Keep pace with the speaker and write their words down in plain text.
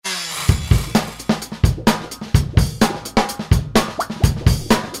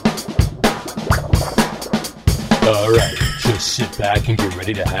Sit back and get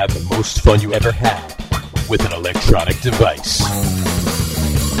ready to have the most fun you ever had with an electronic device.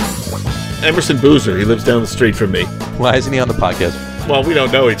 Emerson Boozer, he lives down the street from me. Why isn't he on the podcast? Well, we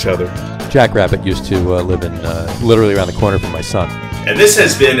don't know each other. Jack Rabbit used to live in literally around the corner from my son. And this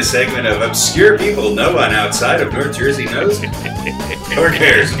has been a segment of obscure people no one outside of North Jersey knows or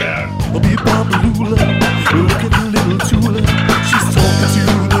cares about.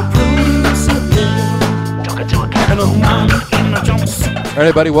 All right,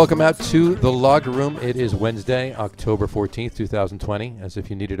 everybody, welcome out to the Log Room. It is Wednesday, October 14th, 2020, as if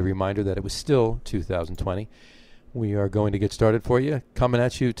you needed a reminder that it was still 2020. We are going to get started for you. Coming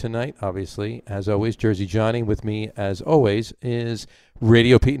at you tonight, obviously, as always, Jersey Johnny. With me, as always, is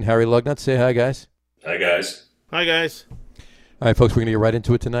Radio Pete and Harry Lugnut. Say hi, guys. Hi, guys. Hi, guys. All right, folks, we're going to get right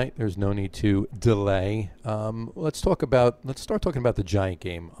into it tonight. There's no need to delay. Let's start talking about the Giant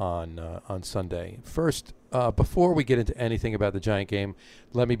game on Sunday. First, before we get into anything about the Giant game,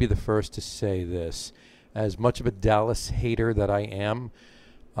 let me be the first to say this. As much of a Dallas hater that I am,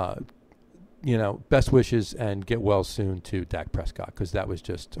 best wishes and get well soon to Dak Prescott, because that was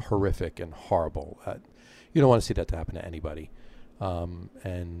just horrific and horrible. You don't want to see that to happen to anybody. You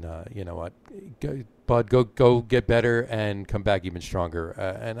know what, Bud, go get better and come back even stronger.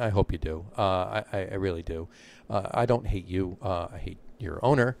 And I hope you do. I really do. I don't hate you. I hate your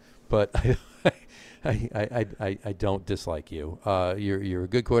owner, but I don't dislike you. You're a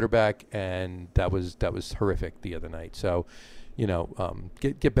good quarterback, and that was horrific the other night. So,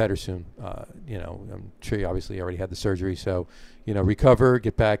 get better soon. I'm sure you obviously already had the surgery, so recover,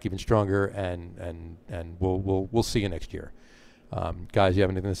 get back even stronger, and we'll see you next year. Guys, you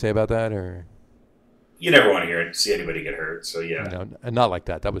have anything to say about that, or? You never want to see anybody get hurt, so yeah. And not like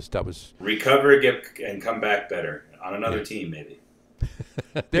that. That was recover, and come back better on another team, maybe.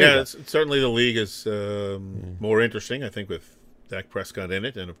 Certainly the league is more interesting, I think, with Dak Prescott in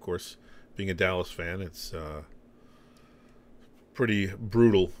it, and of course, being a Dallas fan, it's pretty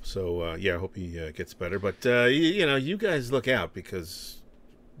brutal. So I hope he gets better. But you guys look out, because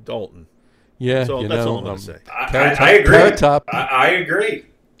Dalton. Yeah, that's all I'm going to say. I agree. I agree.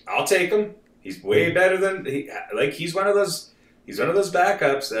 I'll take him. He's way better than he's one of those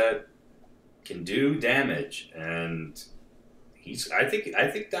backups that can do damage, and I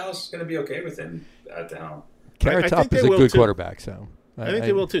think Dallas is going to be okay with him at the helm. Carrot Top is a good quarterback, so I think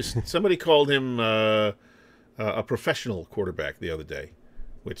they will too. Somebody called him a professional quarterback the other day,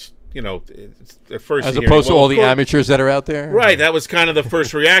 which it's at first as opposed to all the amateurs that are out there. Right, that was kind of the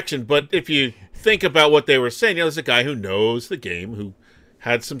first reaction. But if you think about what they were saying, there's a guy who knows the game, who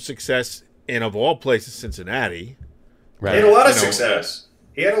had some success in, of all places, Cincinnati. Right. He had a lot of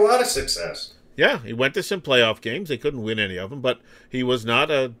success. Yeah, he went to some playoff games. They couldn't win any of them, but he was not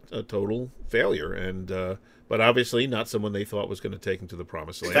a total failure, and but obviously not someone they thought was going to take him to the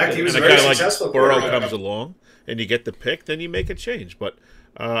promised land. In fact, he was and very a guy successful. Like Burrow comes along, and you get the pick, then you make a change. But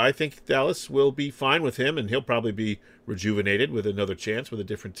I think Dallas will be fine with him, and he'll probably be rejuvenated with another chance with a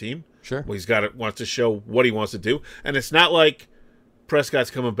different team. Sure. Well, wants to show what he wants to do, and it's not like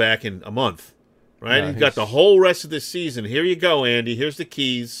Prescott's coming back in a month, right? You've got the whole rest of the season. Here you go, Andy. Here's the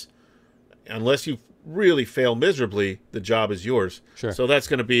keys. Unless you really fail miserably, the job is yours. Sure. So that's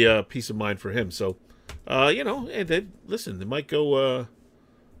going to be a peace of mind for him. So, and they might go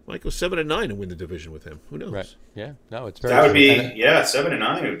 7-9 and win the division with him. Who knows? Right. Yeah. No, it's very. That would be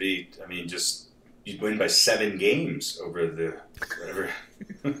 7-9 would be. I mean, just you'd win by 7 games over the whatever.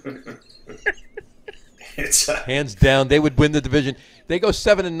 It's hands down, they would win the division. They go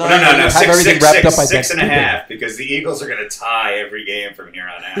 7-9. No. Have everything wrapped up by 6.5, because the Eagles are going to tie every game from here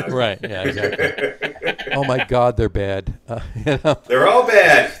on out. Right. Yeah. Exactly. Oh my God, they're bad. They're all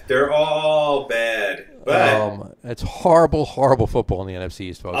bad. But it's horrible, horrible football in the NFC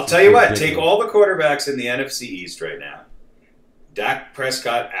East, folks. I'll tell you what. Take all the quarterbacks in the NFC East right now. Dak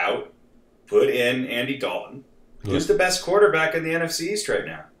Prescott out. Put in Andy Dalton. Who's the best quarterback in the NFC East right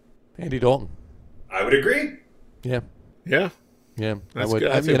now? Andy Dalton. I would agree. Yeah.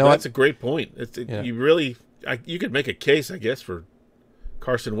 That's a great point. You could make a case, I guess, for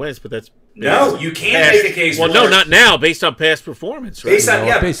Carson Wentz, but that's no. You can't make a case. Well, no, not now. Based on past performance, right? Based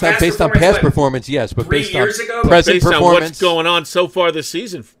on past performance, yes, but based on present performance, on what's going on so far this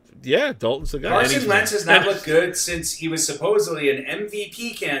season. Yeah, Dalton's the guy. Carson Wentz has not looked good since he was supposedly an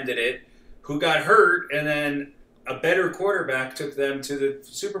MVP candidate who got hurt, and then a better quarterback took them to the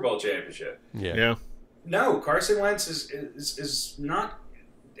Super Bowl championship. Yeah. No, Carson Wentz is not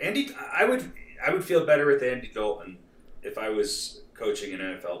Andy. I would feel better with Andy Dalton if I was coaching an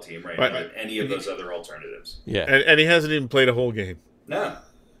NFL team right now than any of those other alternatives. Yeah, and he hasn't even played a whole game. No,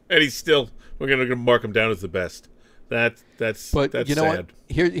 and he's still. We're going to mark him down as the best. That's But you know sad. what?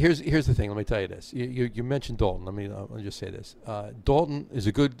 Here's the thing. Let me tell you this. You mentioned Dalton. Let me just say this. Dalton is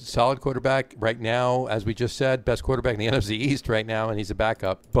a good, solid quarterback right now, as we just said, best quarterback in the NFC East right now, and he's a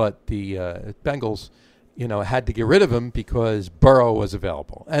backup. But the Bengals, had to get rid of him because Burrow was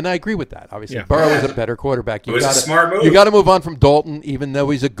available, and I agree with that. Obviously, Burrow is a better quarterback. It was a smart move. You got to move on from Dalton, even though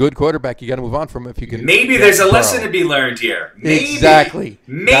he's a good quarterback. You got to move on from him if you can. Maybe there's a lesson to be learned here. Exactly.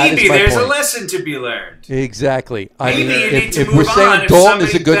 Maybe there's a lesson to be learned. Exactly. Maybe you need to if move we're saying on Dalton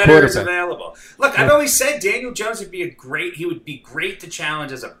is a if good somebody better is quarterback, available. Look, I've always said Daniel Jones would be great to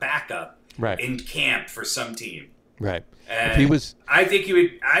challenge as a backup in camp for some team. Right. And if he was, I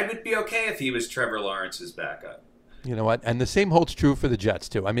would be okay if he was Trevor Lawrence's backup. You know what? And the same holds true for the Jets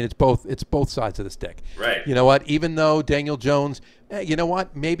too. I mean, it's both sides of the stick. Right. You know what? Even though Daniel Jones, you know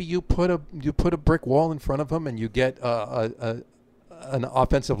what? Maybe you put a brick wall in front of him and you get an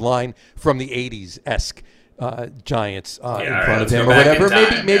offensive line from the '80s-esque Giants in front of him or whatever.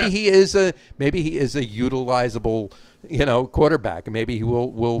 Maybe he is a utilizable quarterback. Maybe he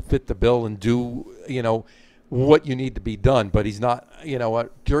will fit the bill and do what you need to be done, but he's not,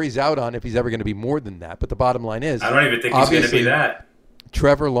 jury's out on if he's ever going to be more than that. But the bottom line is, I don't even think he's going to be that.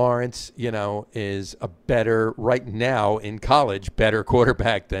 Trevor Lawrence, is a better, right now in college, better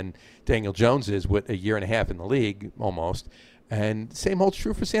quarterback than Daniel Jones is with a year and a half in the league almost. And same holds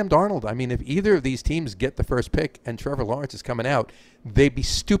true for Sam Darnold. I mean, if either of these teams get the first pick and Trevor Lawrence is coming out, they'd be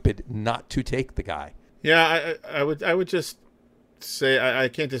stupid not to take the guy. Yeah, I would just say I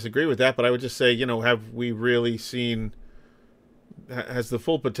can't disagree with that, but I would just say, have we really seen, has the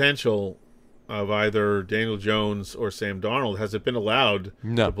full potential of either Daniel Jones or Sam Darnold, has it been allowed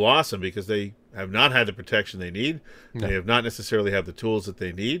to blossom? Because they have not had the protection they need. No. They have not necessarily have the tools that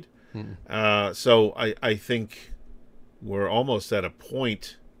they need. So I think we're almost at a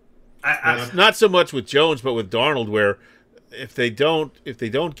point, not so much with Jones, but with Darnold, where if they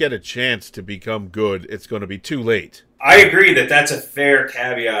don't get a chance to become good, it's going to be too late. I agree that that's a fair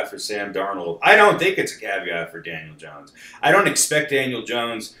caveat for Sam Darnold. I don't think it's a caveat for Daniel Jones. I don't expect Daniel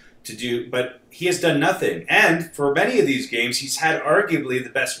Jones to do, but he has done nothing. And for many of these games, he's had arguably the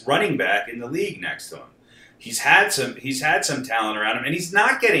best running back in the league next to him. He's had some talent around him, and he's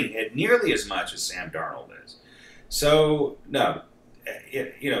not getting hit nearly as much as Sam Darnold is. So, no.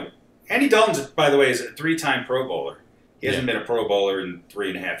 Andy Dalton, by the way, is a 3-time Pro Bowler. He hasn't been a Pro Bowler in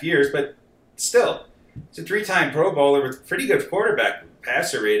 3.5 years, but still. He's a 3-time Pro Bowler with pretty good quarterback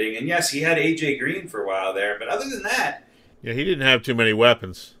passer rating. And yes, he had A.J. Green for a while there. But other than that... Yeah, he didn't have too many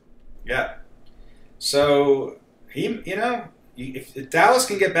weapons. Yeah. So, if Dallas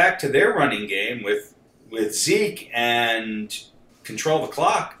can get back to their running game with Zeke and control the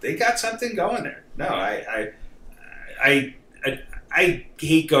clock, they got something going there. No, I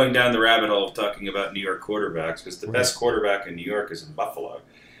hate going down the rabbit hole of talking about New York quarterbacks because the best quarterback in New York is in Buffalo.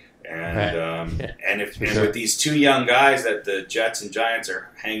 And and with these two young guys that the Jets and Giants are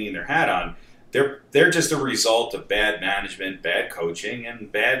hanging their hat on, they're just a result of bad management, bad coaching,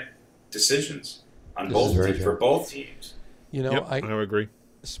 and bad decisions on for both teams. I agree.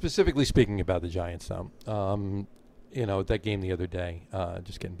 Specifically speaking about the Giants, though, that game the other day.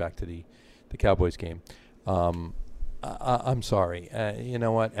 Just getting back to the Cowboys game. I'm sorry. You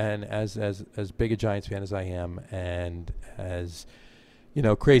know what? And as big a Giants fan as I am, and as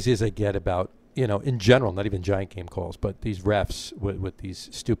crazy as I get about, in general, not even Giant game calls, but these refs with these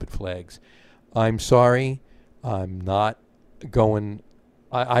stupid flags. I'm sorry. I'm not going.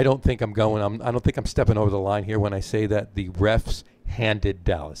 I don't think I'm going. I don't think I'm stepping over the line here when I say that the refs handed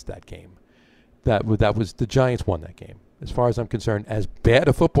Dallas that game. That was the Giants won that game. As far as I'm concerned, as bad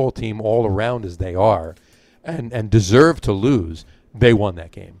a football team all around as they are, and deserve to lose, they won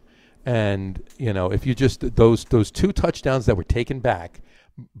that game. And if you just those 2 touchdowns that were taken back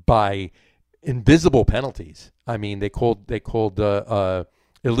by invisible penalties. I mean, they called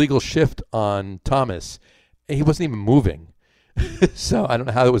illegal shift on Thomas. He wasn't even moving, so I don't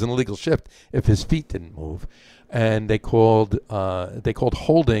know how it was an illegal shift if his feet didn't move. And they called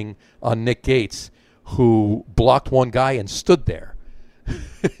holding on Nick Gates, who blocked one guy and stood there.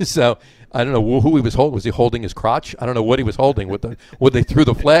 So I don't know who he was holding. Was he holding his crotch? I don't know what he was holding. What they threw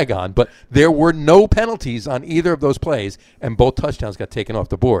the flag on. But there were no penalties on either of those plays, and both touchdowns got taken off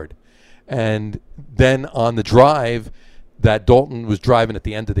the board. And then on the drive that Dalton was driving at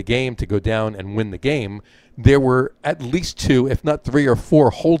the end of the game to go down and win the game, there were at least 2, if not 3 or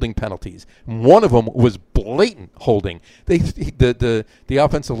 4, holding penalties. One of them was blatant holding. The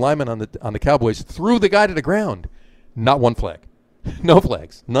offensive lineman on the Cowboys threw the guy to the ground. Not one flag. No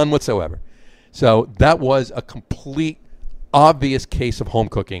flags. None whatsoever. So that was a complete, obvious case of home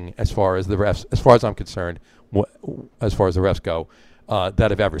cooking as far as the refs, as far as I'm concerned, as far as the refs go,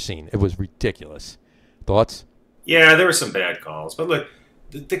 that I've ever seen. It was ridiculous. Thoughts? Yeah, there were some bad calls. But look,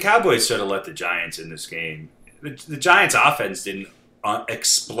 the Cowboys should have let the Giants in this game. The Giants' offense didn't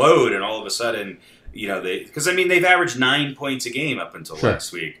explode, and all of a sudden, because they've averaged 9 points a game up until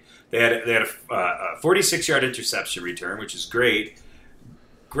last week. They had a 46-yard interception return, which is great.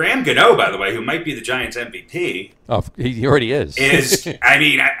 Graham Gano, by the way, who might be the Giants' MVP. Oh, he already is.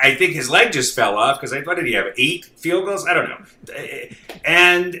 I think his leg just fell off because what did he have? 8 field goals? I don't know.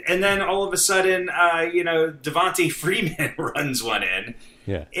 And then all of a sudden, Devontae Freeman runs one in.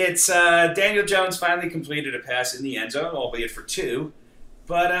 Yeah. It's Daniel Jones finally completed a pass in the end zone, albeit for 2.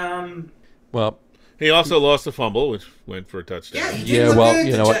 But well, he also lost a fumble, which went for a touchdown.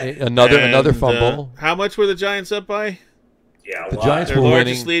 Another fumble. How much were the Giants up by? Yeah, the Giants Their were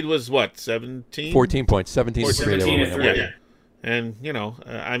largest winning. lead was what, 17? 14 points, 17-3. Yeah. And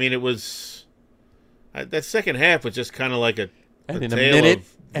it was that second half was just kind of like in a minute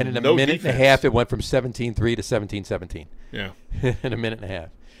and a half, it went from 17-3 to 17-17. Yeah, in a minute and a half.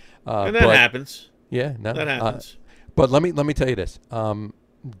 And that happens. Yeah, no, that happens. But let me tell you this: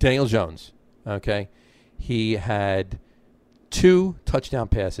 Daniel Jones. Okay, he had 2 touchdown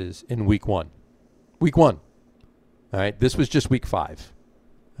passes in week 1. Week 1. All right, this was just week 5.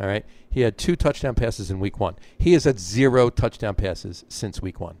 All right, he had 2 touchdown passes in week 1. He has had 0 touchdown passes since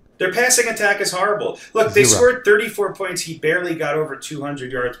week 1. Their passing attack is horrible. Look, they scored 34 points. He barely got over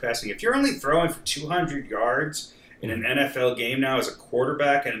 200 yards passing. If you're only throwing for 200 yards in an NFL game now as a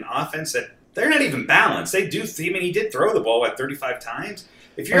quarterback and an offense that they're not even balanced. He did throw the ball 35 times.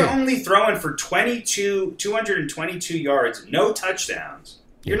 If you're only throwing for 222 yards, no touchdowns.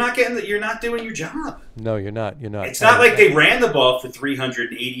 You're not doing your job. No, you're not. It's not like they ran the ball for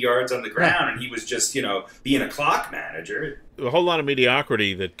 380 yards on the ground and he was just, being a clock manager. A whole lot of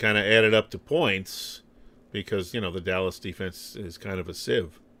mediocrity that kind of added up to points because, the Dallas defense is kind of a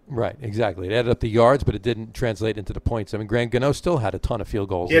sieve. Right, exactly. It added up the yards, but it didn't translate into the points. Graham Gano still had a ton of field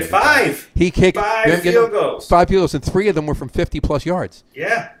goals. He had 5. He kicked 5 field goals. 5 field goals, and 3 of them were from 50-plus yards.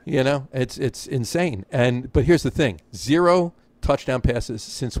 Yeah. It's insane. But here's the thing. 0 touchdown passes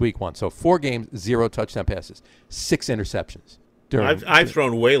since week 1. So 4 games, 0 touchdown passes, 6 interceptions. I've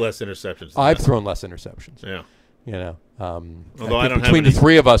thrown way less interceptions. I've thrown less interceptions. Yeah. Although I don't between the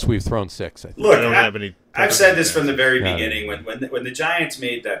 3 of us, we've thrown 6. I think. Look, I don't have any. I've said this from the very beginning. When the Giants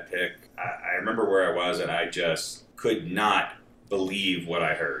made that pick, I remember where I was, and I just could not believe what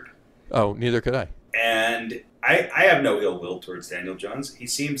I heard. Oh, neither could I. And I have no ill will towards Daniel Jones. He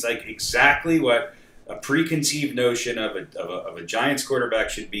seems like exactly what a preconceived notion of a Giants quarterback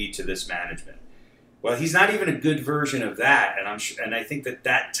should be to this management. Well, he's not even a good version of that, and I think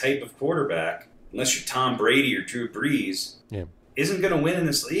that type of quarterback, unless you're Tom Brady or Drew Brees, isn't going to win in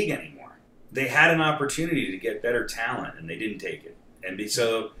this league anymore. They had an opportunity to get better talent, and they didn't take it. And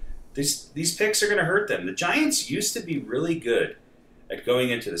so these picks are going to hurt them. The Giants used to be really good at going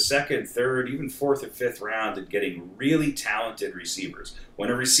into the 2nd, 3rd, even 4th or 5th round and getting really talented receivers. When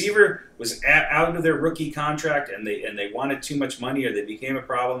a receiver was out of their rookie contract and they wanted too much money or they became a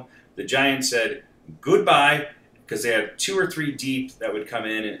problem, the Giants said goodbye because they had 2 or 3 deep that would come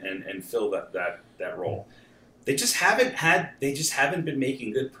in and fill that role. They just haven't been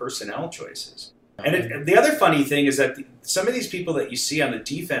making good personnel choices. And the other funny thing is that some of these people that you see on the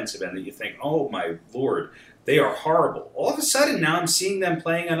defensive end that you think, oh my Lord, they are horrible. All of a sudden now I'm seeing them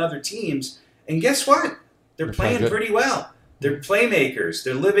playing on other teams, and guess what? They're playing pretty well. They're playmakers.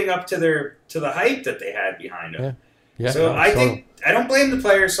 They're living up to the hype that they had behind them. Yeah, so I think I don't blame the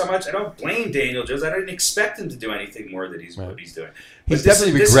players so much. I don't blame Daniel Jones. I didn't expect him to do anything more than what he's doing. He's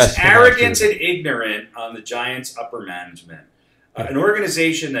definitely regressed. This is arrogant and ignorant on the Giants' upper management. An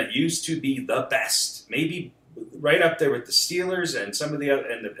organization that used to be the best, maybe right up there with the Steelers and some of the other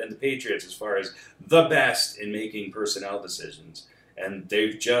and the Patriots as far as the best in making personnel decisions, and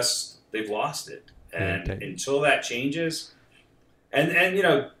they've lost it. And until that changes, and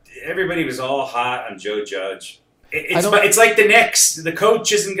everybody was all hot on Joe Judge. It's like the Knicks. The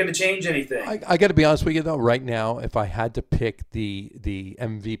coach isn't going to change anything. I got to be honest with you, though. Right now, if I had to pick the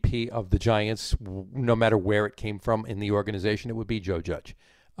MVP of the Giants, no matter where it came from in the organization, it would be Joe Judge.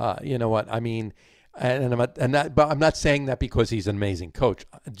 You know what I mean? But I'm not saying that because he's an amazing coach.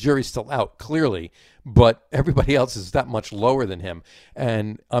 Jury's still out, clearly, but everybody else is that much lower than him,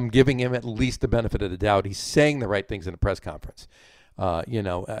 and I'm giving him at least the benefit of the doubt. He's saying the right things in a press conference.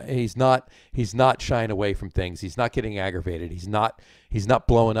 He's not shying away from things. He's not getting aggravated. He's not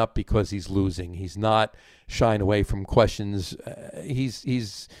blowing up because he's losing. He's not shying away from questions.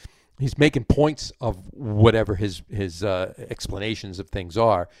 He's making points of whatever his explanations of things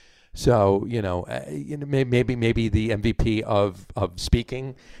are. So maybe the MVP of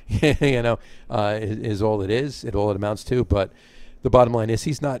speaking, is all it is. It all it amounts to. But the bottom line is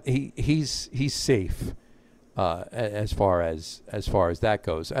he's safe as far as that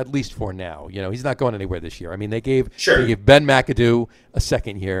goes. At least for now. He's not going anywhere this year. I mean, they gave Ben McAdoo a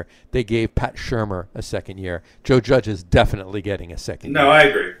second year. They gave Pat Shurmur a second year. Joe Judge is definitely getting a second year. No, I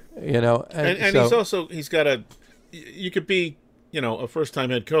agree. And he's got a. You could be. A first-time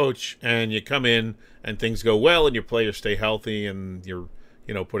head coach, and you come in and things go well, and your players stay healthy, and you're,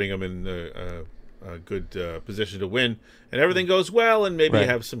 putting them in a good position to win, and everything goes well, and maybe you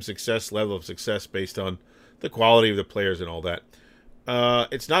have some level of success based on the quality of the players and all that.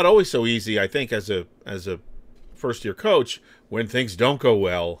 It's not always so easy, I think, as a first-year coach, when things don't go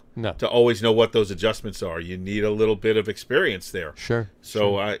well, to always know what those adjustments are. You need a little bit of experience there. Sure.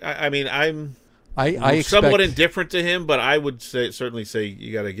 So, sure. I'm I somewhat indifferent to him, but I would certainly say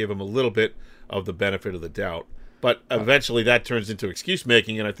you got to give him a little bit of the benefit of the doubt. But eventually that turns into excuse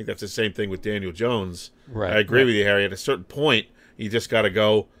making, and I think that's the same thing with Daniel Jones. Right. I agree with you, Harry. At a certain point, you just got to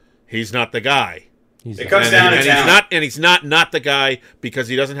go, he's not the guy. It comes down to talent. He's not the guy because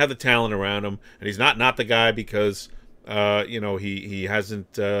he doesn't have the talent around him, and he's not the guy because he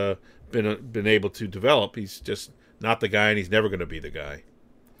hasn't been able to develop. He's just not the guy, and he's never going to be the guy.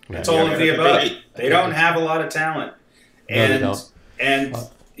 It's all of the above. They don't have a lot of talent. And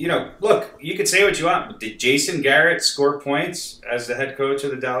look, you could say what you want, but did Jason Garrett score points as the head coach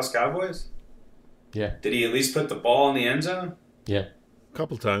of the Dallas Cowboys? Yeah. Did he at least put the ball in the end zone? Yeah. A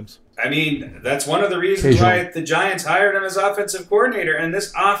couple times. I mean, that's one of the reasons why the Giants hired him as offensive coordinator, and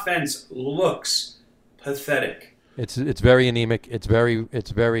this offense looks pathetic. It's very anemic. It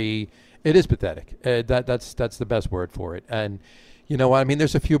is pathetic. That's the best word for it. And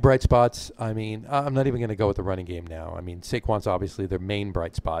there's a few bright spots. I mean, I'm not even going to go with the running game now. I mean, Saquon's obviously their main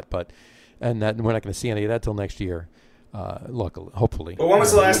bright spot, and that we're not going to see any of that till next year. Hopefully. But when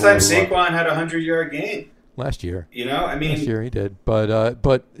was the last time Saquon had a 100-yard game? Last year. Last year he did, but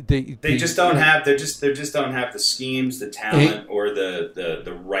they just don't have they just don't have the schemes, the talent, or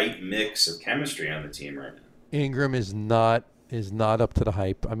the right mix of chemistry on the team right now. Ingram is not up to the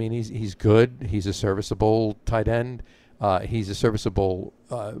hype. I mean, he's good. He's a serviceable tight end. He's a serviceable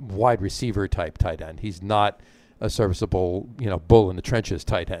wide receiver type tight end. He's not a serviceable, bull in the trenches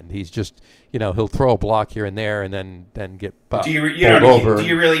tight end. He's just, he'll throw a block here and there and then get pulled over. Do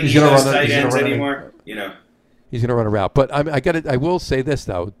you really need those tight ends anymore? He's going to run a route. But I will say this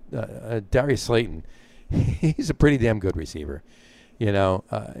though, Darius Slayton, he's a pretty damn good receiver.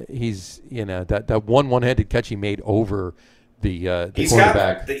 He's that one-handed catch he made over the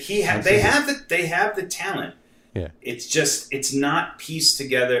quarterback. They have the talent. Yeah. It's not pieced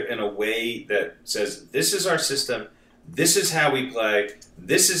together in a way that says, this is our system, this is how we play,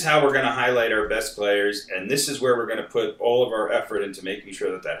 this is how we're going to highlight our best players, and this is where we're going to put all of our effort into making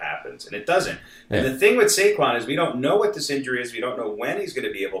sure that happens. And it doesn't. Yeah. And the thing with Saquon is we don't know what this injury is. We don't know when he's going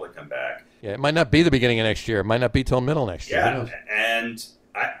to be able to come back. Yeah, it might not be the beginning of next year. It might not be till middle next year. Yeah, and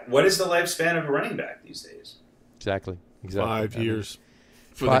what is the lifespan of a running back these days? Exactly. 5 years.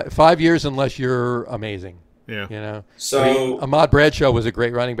 5 years unless you're amazing. Yeah. So Ahmad Bradshaw was a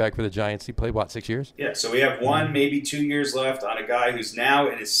great running back for the Giants. He played 6 years? Yeah. So we have 1, maybe 2 years left on a guy who's now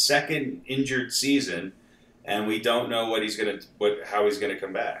in his second injured season, and we don't know how he's gonna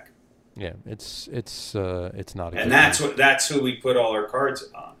come back. Yeah, it's not. And that's who we put all our cards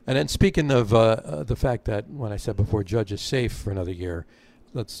on. And then speaking of the fact that when I said before Judge is safe for another year,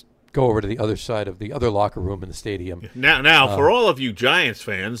 let's go over to the other side of the other locker room in the stadium. Now, for all of you Giants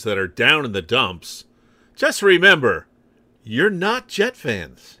fans that are down in the dumps. Just remember, you're not Jet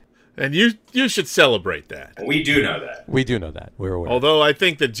fans, and you should celebrate that. We do know that. We're aware. Although I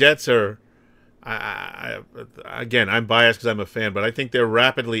think the Jets are, again, I'm biased because I'm a fan, but I think they're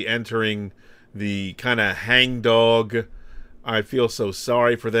rapidly entering the kind of hangdog, I feel so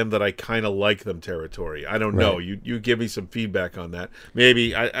sorry for them that I kind of like them territory. I don't know. You give me some feedback on that.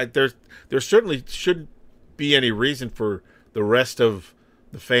 Maybe there certainly shouldn't be any reason for the rest of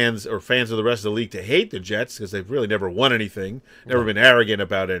the fans of the rest of the league to hate the Jets because they've really never won anything, never been arrogant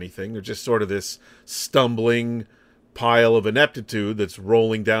about anything. They're just sort of this stumbling pile of ineptitude that's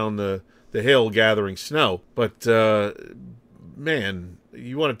rolling down the hill gathering snow. But, man,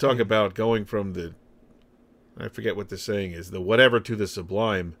 you want to talk about going from I forget what the saying is, the whatever to the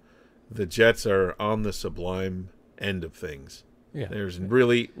sublime. The Jets are on the sublime end of things. Yeah. There's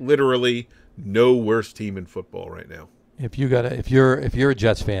really, literally no worse team in football right now. If you're a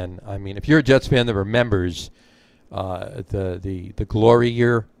Jets fan, I mean, if you're a Jets fan that remembers the glory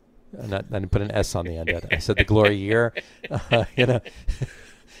year, and I didn't put an S on the end of it. I said the glory year,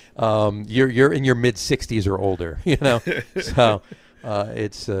 you're in your mid-60s or older, you know. So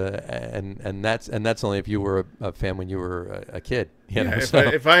it's and that's only if you were a fan when you were a kid. You know?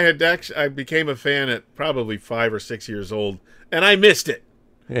 If I had actually, I became a fan at probably 5 or 6 years old, and I missed it.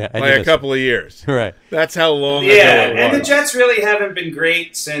 Yeah, by a couple of years. Right. That's how long ago it was. And the Jets really haven't been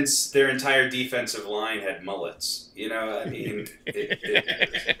great since their entire defensive line had mullets. You know, I mean,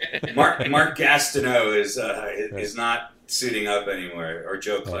 Mark Gastineau is not suiting up anymore, or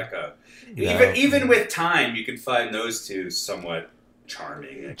Joe Klecko. No. Even with time, you can find those two somewhat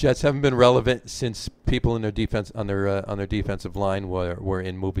charming. Jets haven't been relevant since people in their defense on their defensive line were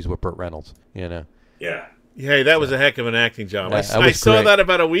in movies with Burt Reynolds. You know. Yeah. Hey, that was a heck of an acting job. I saw that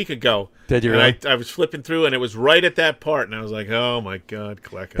about a week ago. Did you really? I was flipping through, and it was right at that part, and I was like, oh, my God,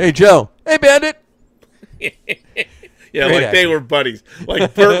 Klecko. Hey, Joe. Hey, Bandit. Yeah, Great like acting. they were buddies.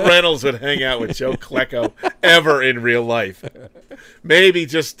 Like Burt Reynolds would hang out with Joe Klecko ever in real life. Maybe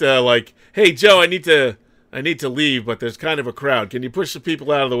just like, hey, Joe, I need to leave, but there's kind of a crowd. Can you push the people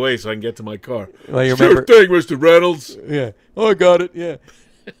out of the way so I can get to my car? Well, you sure remember, thing, Mr. Reynolds. Yeah. Oh, I got it. Yeah.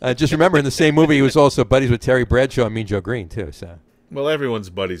 Just remember, in the same movie, he was also buddies with Terry Bradshaw and Mean Joe Green, too. So. Well, everyone's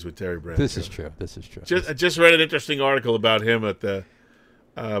buddies with Terry Bradshaw. This is true. I just read an interesting article about him at the.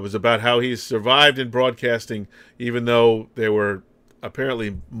 It was about how he survived in broadcasting, even though there were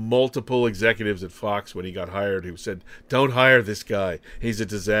apparently multiple executives at Fox when he got hired who said, "Don't hire this guy. He's a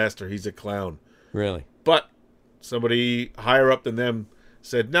disaster. He's a clown." Really? But somebody higher up than them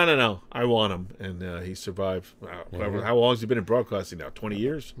said, no, I want him. And he survived. How long has he been in broadcasting now? 20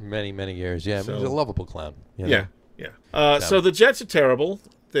 years? Many, many years, yeah. So, he's a lovable clown. You know? Yeah. So the Jets are terrible.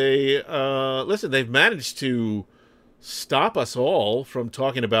 They they've managed to stop us all from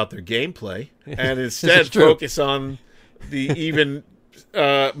talking about their gameplay and instead focus on the even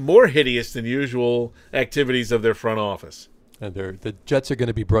more hideous than usual activities of their front office. And the Jets are going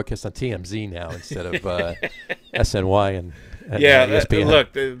to be broadcast on TMZ now instead of SNY and ESPN.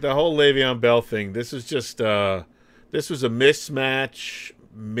 Look, the whole Le'Veon Bell thing. This was just this was a mismatch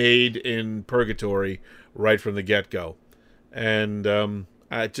made in purgatory right from the get-go, and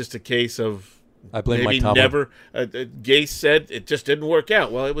just a case of I blame maybe Mike never. Gase said it just didn't work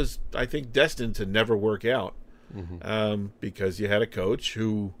out. Well, it was, I think, destined to never work out because you had a coach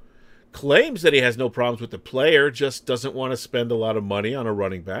who claims that he has no problems with the player, just doesn't want to spend a lot of money on a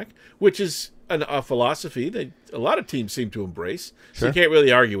running back, which is a philosophy that a lot of teams seem to embrace. Sure. So you can't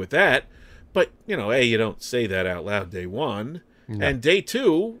really argue with that. But, you don't say that out loud day one. No. And day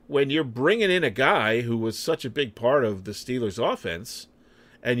two, when you're bringing in a guy who was such a big part of the Steelers' offense,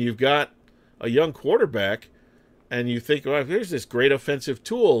 and you've got a young quarterback, and you think, well, here's this great offensive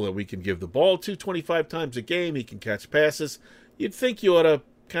tool that we can give the ball to 25 times a game, he can catch passes, you'd think you ought to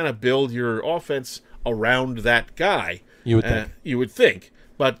kind of build your offense around that guy. You would think. You would think.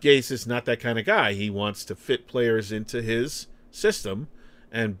 But Gase is not that kind of guy. He wants to fit players into his system,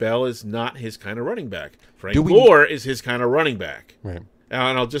 and Bell is not his kind of running back. Frank Gore is his kind of running back. Right.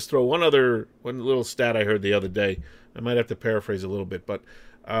 And I'll just throw one little stat I heard the other day. I might have to paraphrase a little bit, but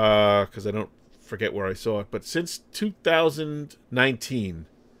because I don't forget where I saw it. But since 2019,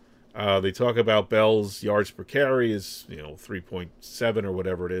 they talk about Bell's yards per carry is 3.7 or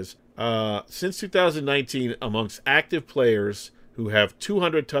whatever it is. Since 2019, amongst active players who have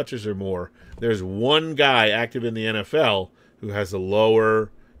 200 touches or more, there's one guy active in the NFL who has a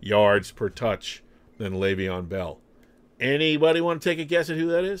lower yards per touch than Le'Veon Bell. Anybody want to take a guess at who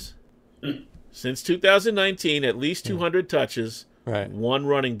that is? Since 2019, at least 200 touches, right. One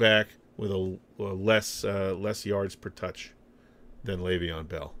running back with a less yards per touch than Le'Veon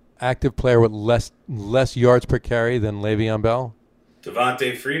Bell. Active player with less yards per carry than Le'Veon Bell?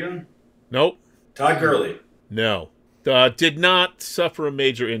 Devontae Freedom? Nope. Todd Gurley? No. Did not suffer a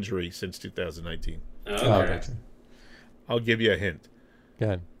major injury since 2019. Okay. I'll give you a hint. Go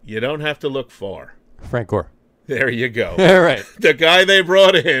ahead. You don't have to look far. Frank Gore. There you go. All right. The guy they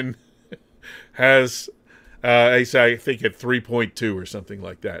brought in has, I think, at 3.2 or something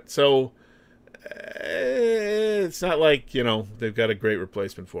like that. So it's not like, they've got a great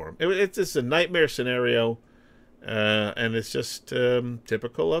replacement for him. It's just a nightmare scenario, and it's just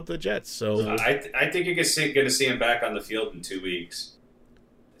typical of the Jets. So I think you're going to see him back on the field in 2 weeks.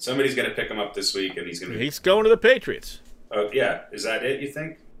 Somebody's going to pick him up this week, and he's going to the Patriots. Oh, yeah. Is that it, you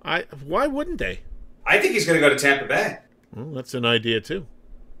think? Why wouldn't they? I think he's going to go to Tampa Bay. Well, that's an idea, too.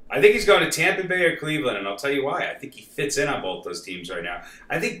 I think he's going to Tampa Bay or Cleveland, and I'll tell you why. I think he fits in on both those teams right now.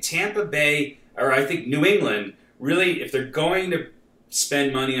 I think Tampa Bay, or I think New England, really, if they're going to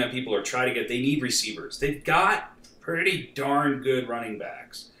spend money on people or they need receivers. They've got pretty darn good running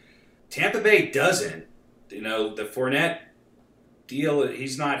backs. Tampa Bay doesn't. The Fournette deal.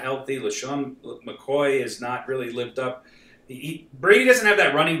 He's not healthy. LeSean McCoy has not really lived up. Brady doesn't have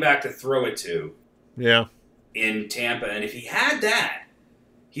that running back to throw it to. Yeah. In Tampa, and if he had that,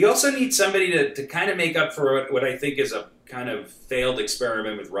 he also needs somebody to kind of make up for what I think is a kind of failed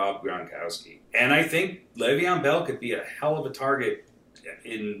experiment with Rob Gronkowski. And I think Le'Veon Bell could be a hell of a target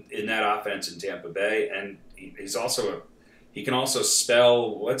in that offense in Tampa Bay, and he can also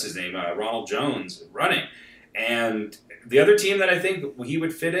spell Ronald Jones running. And the other team that I think he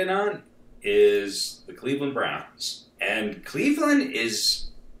would fit in on is the Cleveland Browns. And Cleveland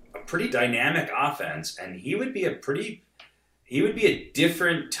is a pretty dynamic offense, and he would be a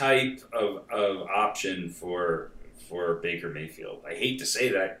different type of option for Baker Mayfield. I hate to say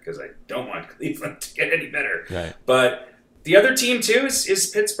that because I don't want Cleveland to get any better. Right. But the other team too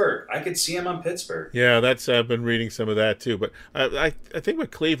is Pittsburgh. I could see him on Pittsburgh. Yeah, I've been reading some of that too. But I think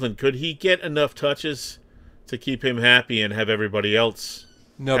with Cleveland, could he get enough touches to keep him happy and have everybody else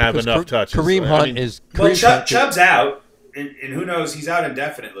have enough touches? Kareem Hunt is. Chubb's out. And who knows? He's out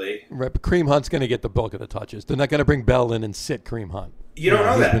indefinitely. Right, but Kareem Hunt's going to get the bulk of the touches. They're not going to bring Bell in and sit Kareem Hunt. You don't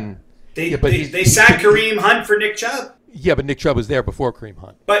know that. They sacked Kareem Hunt for Nick Chubb. Yeah, but Nick Chubb was there before Kareem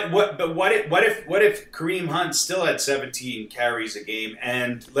Hunt. But what if Kareem Hunt still had 17 carries a game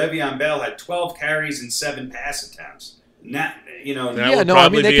and Le'Veon Bell had 12 carries and 7 pass attempts? That would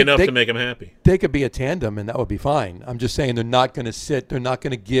probably be enough to make him happy. They could be a tandem, and that would be fine. I'm just saying they're not going to sit. They're not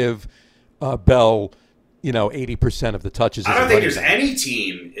going to give Bell 80% of the touches. I don't think there's any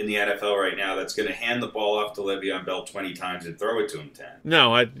team in the NFL right now that's going to hand the ball off to Le'Veon Bell 20 times and throw it to him 10.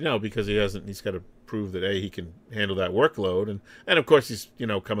 No, because he hasn't. He's got to prove that he can handle that workload, and of course he's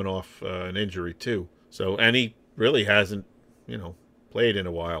coming off an injury too. So he really hasn't played in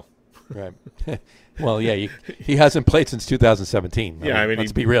a while. Right. Well, yeah, he hasn't played since 2017. Yeah,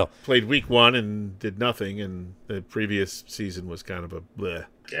 let's be real. Played week 1 and did nothing, and the previous season was kind of a bleh.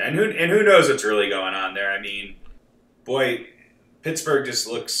 Yeah, and who knows what's really going on there? I mean, boy, Pittsburgh just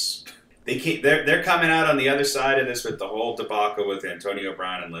looks. They're coming out on the other side of this with the whole debacle with Antonio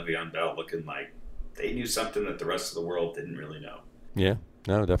Brown and Le'Veon Bell looking like they knew something that the rest of the world didn't really know. Yeah,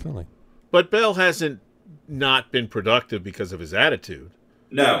 no, definitely. But Bell hasn't not been productive because of his attitude.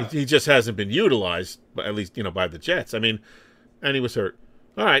 No. He just hasn't been utilized, at least, by the Jets. I mean, and he was hurt.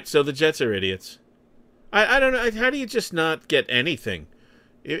 All right, so the Jets are idiots. I don't know. How do you just not get anything?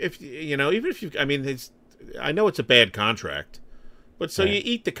 I know it's a bad contract, but so you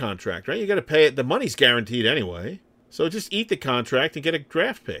eat the contract, right? You got to pay it. The money's guaranteed anyway. So just eat the contract and get a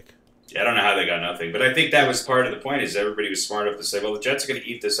draft pick. Yeah, I don't know how they got nothing, but I think that was part of the point is everybody was smart enough to say, well, the Jets are going to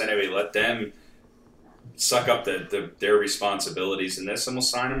eat this anyway. Let them suck up their responsibilities in this, and we'll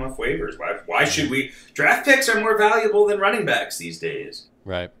sign them off waivers. Why should we? Draft picks are more valuable than running backs these days.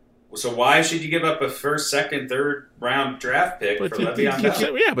 Right. So why should you give up a first, second, third round draft pick for Le'Veon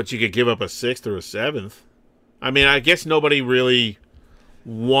Bell? Yeah, but you could give up a 6th or a 7th. I mean, I guess nobody really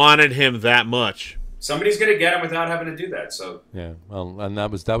wanted him that much. Somebody's going to get him without having to do that. So yeah, well, and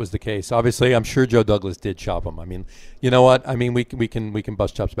that was the case. Obviously, I'm sure Joe Douglas did chop him. I mean, you know what? I mean, we can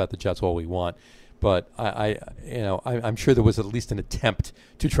bust chops about the Jets all we want, but I'm sure there was at least an attempt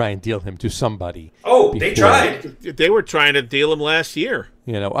to try and deal him to somebody. Oh, they tried. They were trying to deal him last year.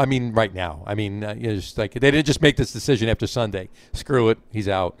 I mean, right now. I mean, just like they didn't just make this decision after Sunday. Screw it, he's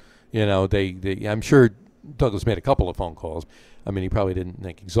out. I'm sure Douglas made a couple of phone calls. I mean, he probably didn't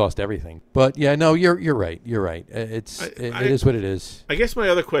exhaust everything. But yeah, no, you're right. You're right. It is what it is. I guess my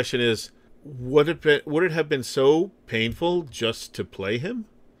other question is, would it have been so painful just to play him?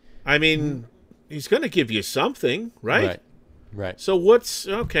 I mean, he's going to give you something, right? Right. So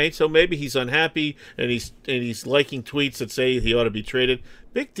so maybe he's unhappy and he's liking tweets that say he ought to be traded.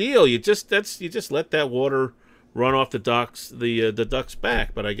 Big deal. You just let that water run off the duck's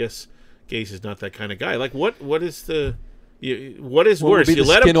back. But I guess Gase is not that kind of guy. Like what is worse? You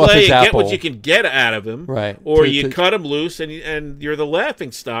let him play and get what you can get out of him, right? Or you cut him loose and you're the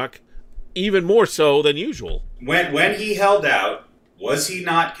laughing stock, even more so than usual. When he held out, was he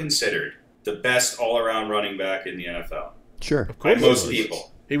not considered the best all-around running back in the NFL? Sure, of course. By most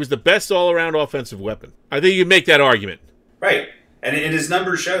people, he was the best all-around offensive weapon. I think you make that argument, right? And his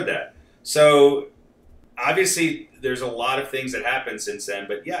numbers showed that. So obviously, there's a lot of things that happened since then.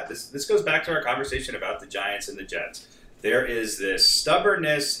 But yeah, this goes back to our conversation about the Giants and the Jets. There is this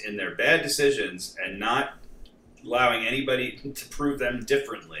stubbornness in their bad decisions and not allowing anybody to prove them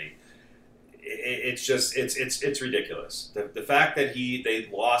differently. It's ridiculous. The fact that they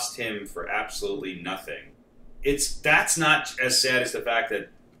lost him for absolutely nothing. That's not as sad as the fact that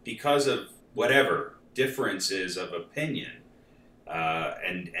because of whatever differences of opinion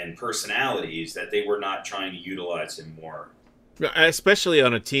and personalities that they were not trying to utilize him more Especially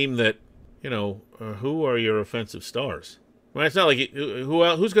on a team that, who are your offensive stars? Well, it's not like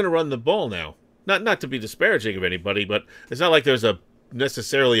who's going to run the ball now. Not to be disparaging of anybody, but it's not like there's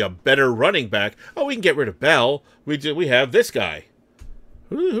necessarily a better running back. Oh, we can get rid of Bell. We have this guy.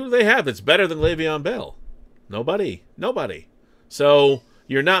 Who do they have that's better than Le'Veon Bell? Nobody. So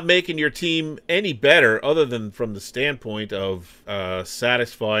you're not making your team any better, other than from the standpoint of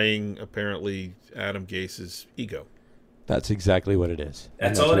satisfying apparently Adam Gase's ego. That's exactly what it is.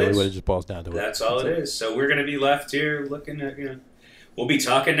 That's all really it is. What it just boils down to. That's all it is. So we're going to be left here looking at, we'll be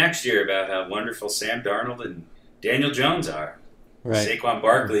talking next year about how wonderful Sam Darnold and Daniel Jones are. Right. Saquon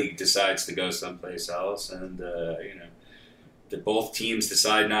Barkley decides to go someplace else, and both teams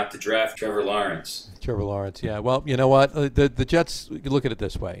decide not to draft Trevor Lawrence. Yeah. Well, you know what? The Jets, you look at it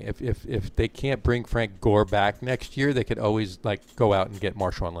this way: if they can't bring Frank Gore back next year, they could always go out and get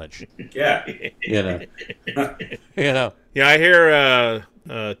Marshawn Lynch. Yeah. Yeah, I hear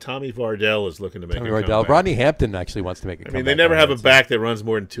Tommy Vardell is looking to make a comeback. Rodney Hampton actually wants to make a comeback. I mean, they never have a back that runs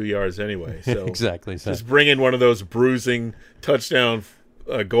more than 2 yards anyway. So exactly. So. Just bring in one of those bruising touchdown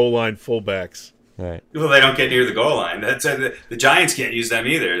goal line fullbacks. Right. Well, they don't get near the goal line. That's the Giants can't use them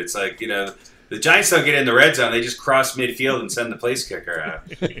either. It's like, the Giants don't get in the red zone. They just cross midfield and send the place kicker out.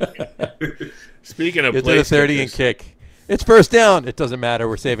 Speaking of place place the 30 kickers, and kick. It's first down. It doesn't matter.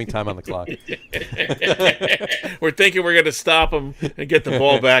 We're saving time on the clock. We're thinking we're going to stop them and get the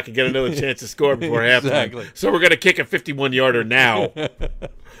ball back and get another chance to score before halftime. Exactly. So we're going to kick a 51-yarder now.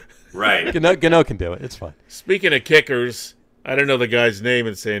 Right. Gano can do it. It's fine. Speaking of kickers, I don't know the guy's name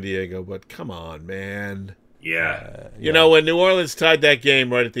in San Diego, but come on, man. Yeah. When New Orleans tied that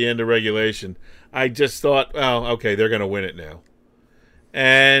game right at the end of regulation, I just thought, oh, okay, they're going to win it now.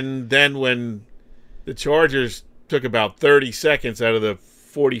 And then when the Chargers took about 30 seconds out of the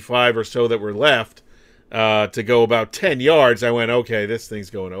 45 or so that were left to go about 10 yards, I went, okay, this thing's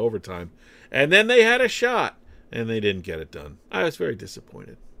going to overtime. And then they had a shot, and they didn't get it done. I was very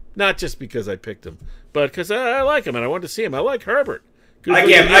disappointed. Not just because I picked him, but because I like him and I wanted to see him. I like Herbert. I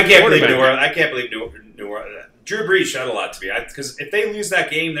can't believe New Orleans. I can't believe New Orleans. Drew Brees showed a lot to me, because if they lose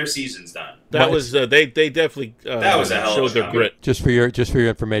that game, their season's done. That was they definitely that was a hell showed of a their grit. Just for your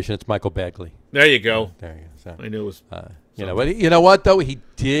information, it's Michael Bagley. There you go. There you go. So, I knew it was. But you know what though, he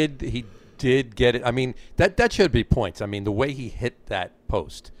did get it. I mean that should be points. I mean the way he hit that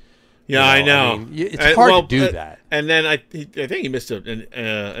post. Yeah, I know. I mean, it's hard to do that. And then I think he missed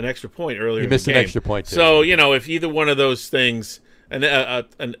an extra point earlier. He missed an extra point too. So if either one of those things, a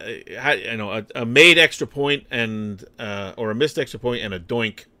made extra point and or a missed extra point and a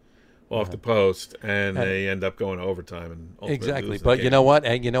doink off the post, and they end up going to overtime and exactly. But you know what?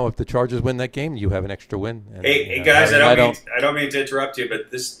 And if the Chargers win that game, you have an extra win. And, hey guys, I don't mean to interrupt you,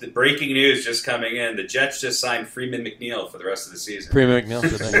 but the breaking news just coming in: the Jets just signed Freeman McNeil for the rest of the season. Freeman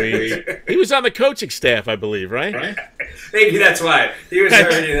McNeil, he was on the coaching staff, I believe, right? Maybe that's why he was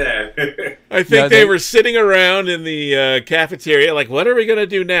already there. I think they were sitting around in the cafeteria, like, what are we going to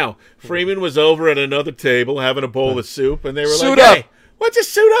do now? Freeman was over at another table having a bowl of soup, and they were Suit like, up. "Hey, what's a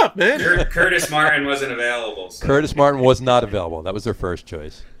suit up, man?" Curtis Martin wasn't available. So. Curtis Martin was not available. That was their first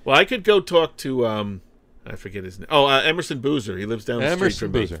choice. Well, I could go talk to I forget his name. Oh, Emerson Boozer. He lives down the street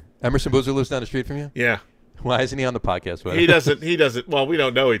from me. Emerson Boozer lives down the street from you? Yeah. Why isn't he on the podcast with us? He doesn't. Well, we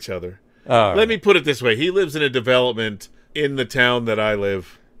don't know each other. Let me put it this way. He lives in a development in the town that I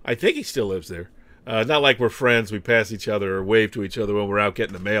live. I think he still lives there. Not like we're friends. We pass each other or wave to each other when we're out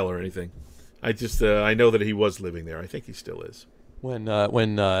getting the mail or anything. I just I know that he was living there. I think he still is. When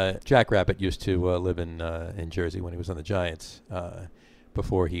Jack Rabbit used to live in Jersey when he was on the Giants,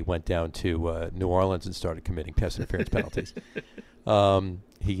 before he went down to New Orleans and started committing pass interference penalties,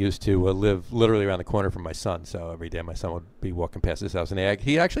 he used to live literally around the corner from my son. So every day my son would be walking past his house, and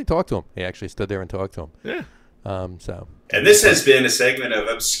he actually talked to him. He actually stood there and talked to him. Yeah. And this has been a segment of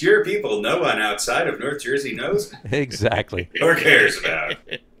obscure people no one outside of North Jersey knows exactly or cares about.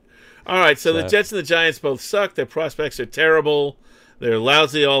 All right, so the Jets and the Giants both suck. Their prospects are terrible. They're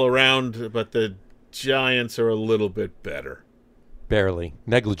lousy all around, but the Giants are a little bit better. Barely,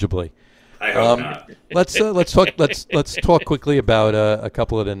 negligibly. I hope not. Let's talk quickly about a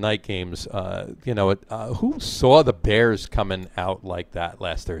couple of the night games. Who saw the Bears coming out like that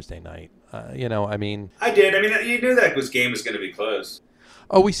last Thursday night? I did. I mean, you knew that game was going to be close.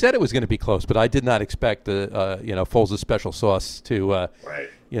 Oh, we said it was going to be close, but I did not expect the Foles' special sauce to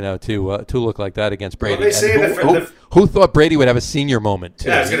to look like that against Brady. Well, they say who thought Brady would have a senior moment too?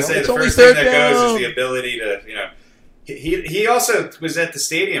 Yeah, I was going to say the first thing that goes is the ability to He also was at the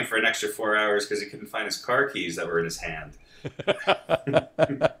stadium for an extra 4 hours because he couldn't find his car keys that were in his hand.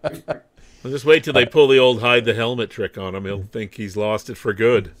 Well, just wait till they pull the old hide the helmet trick on him. He'll think he's lost it for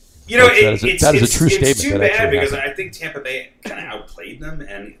good. That is a true statement. It's too bad because happened. I think Tampa Bay kind of outplayed them,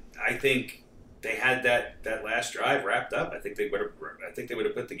 and I think they had that last drive wrapped up. I think they would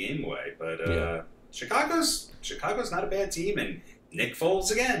have put the game away. But Chicago's not a bad team, and Nick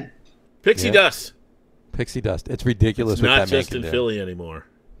Foles again. Pixie dust. Pixie dust. It's ridiculous. It's what not that just in Philly anymore.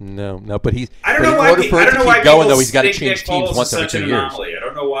 No, but he's. I don't know why. In order for it to keep going, though, he's got to change teams Foles once every 2 years. I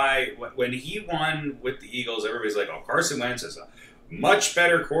don't know why. When he won with the Eagles, everybody's like, "Oh, Carson Wentz is a much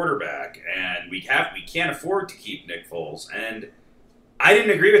better quarterback, and we can't afford to keep Nick Foles." And I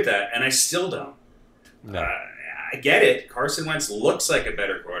didn't agree with that, and I still don't. No. I get it. Carson Wentz looks like a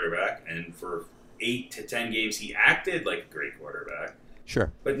better quarterback, and for 8 to 10 games, he acted like a great quarterback.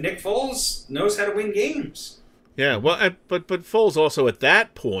 Sure. But Nick Foles knows how to win games. Yeah, well, but Foles also at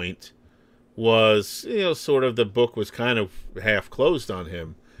that point was, sort of the book was kind of half closed on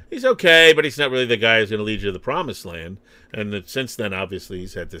him. He's okay, but he's not really the guy who's going to lead you to the promised land. And since then, obviously,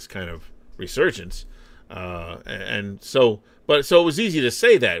 he's had this kind of resurgence. So it was easy to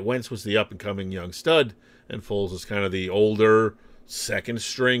say that. Wentz was the up-and-coming young stud, and Foles was kind of the older,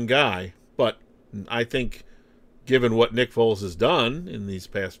 second-string guy. But I think, given what Nick Foles has done in these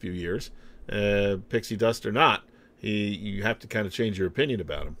past few years, pixie dust or not, you have to kind of change your opinion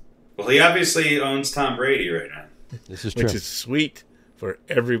about him. Well, he obviously owns Tom Brady right now. This is true. Which is sweet for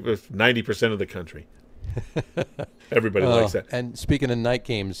 90% of the country. Everybody likes that. And speaking of night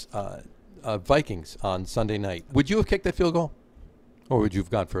games, Vikings on Sunday night. Would you have kicked that field goal? Or would you have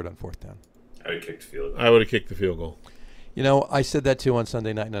gone for it on fourth down? I would have kicked the field goal. I would have kicked the field goal. I said that too on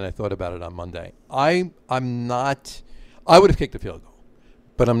Sunday night, and then I thought about it on Monday. I would have kicked the field goal,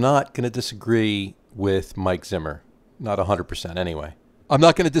 but I'm not going to disagree with Mike Zimmer. Not 100% anyway. I'm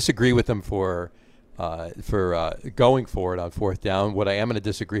not going to disagree with him for going for it on fourth down. What I am going to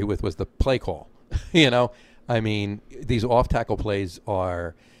disagree with was the play call. These off-tackle plays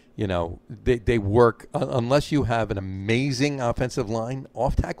are, they work unless you have an amazing offensive line.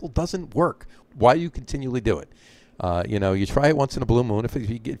 Off-tackle doesn't work. Why do you continually do it? You try it once in a blue moon. If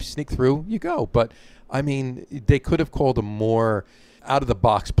you sneak through, you go. But, they could have called a more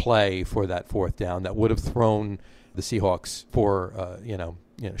out-of-the-box play for that fourth down that would have thrown the Seahawks for,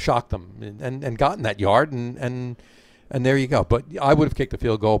 shocked them and gotten that yard. And there you go. But I would have kicked the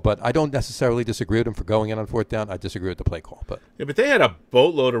field goal. But I don't necessarily disagree with him for going in on fourth down. I disagree with the play call. But they had a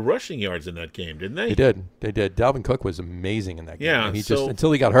boatload of rushing yards in that game, didn't they? They did. Dalvin Cook was amazing in that game. Yeah. And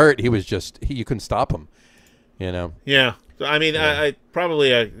until he got hurt, he was you couldn't stop him. Yeah. I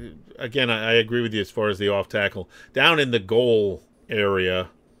probably, again, I agree with you as far as the off tackle. Down in the goal area,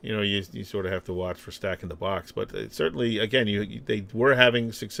 you sort of have to watch for stacking the box. But certainly, again, they were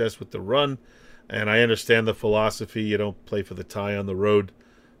having success with the run, and I understand the philosophy. You don't play for the tie on the road,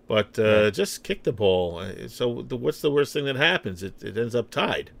 but just kick the ball. So what's the worst thing that happens? It ends up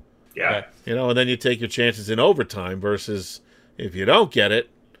tied. Yeah. And then you take your chances in overtime versus if you don't get it,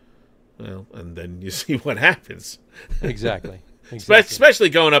 well, and then you see what happens. Exactly. Especially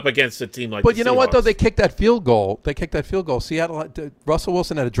going up against a team like. But the you know what, Seahawks. though? They kicked that field goal. Seattle. Russell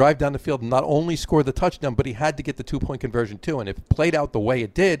Wilson had to drive down the field and not only score the touchdown, but he had to get the 2-point conversion too. And if it played out the way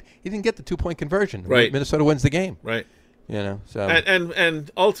it did, he didn't get the 2-point conversion. Right. Minnesota wins the game. Right. So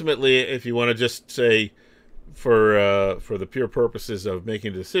and ultimately, if you want to just say, for the pure purposes of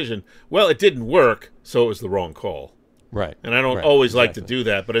making a decision, well, it didn't work, so it was the wrong call. Right. And I don't always like to do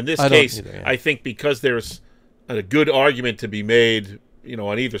that, but in this case, either, yeah. I think because there's a good argument to be made,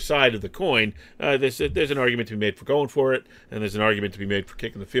 on either side of the coin, there's an argument to be made for going for it, and there's an argument to be made for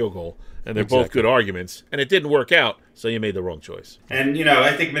kicking the field goal, and they're both good arguments. And it didn't work out, so you made the wrong choice. And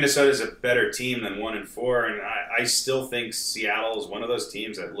I think Minnesota's a better team than 1-4, and I still think Seattle is one of those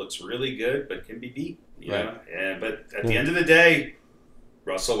teams that looks really good but can be beat. But at the end of the day,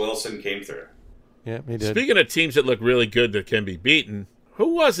 Russell Wilson came through. Yeah, he did. Speaking of teams that look really good that can be beaten,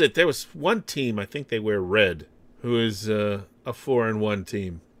 who was it? There was one team, I think they wear red, who is a 4-1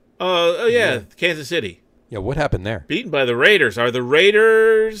 team. Kansas City. Yeah, what happened there? Beaten by the Raiders. Are the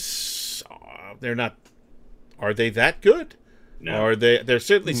Raiders? They're not. Are they that good? No. Are they? They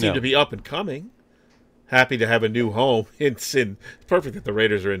certainly seem to be up and coming. Happy to have a new home in Sin. Perfect that the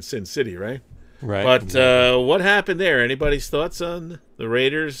Raiders are in Sin City, right? Right. But exactly. What happened there? Anybody's thoughts on the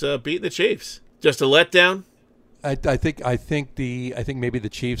Raiders beating the Chiefs? Just a letdown? I think maybe the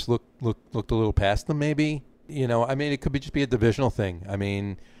Chiefs looked a little past them. Maybe it could just be a divisional thing.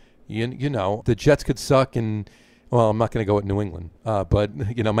 The Jets could suck, and I'm not going to go with New England, but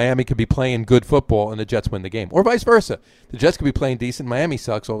Miami could be playing good football and the Jets win the game, or vice versa. The Jets could be playing decent, Miami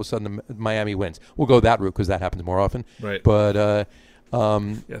sucks, all of a sudden Miami wins. We'll go that route because that happens more often. Right. But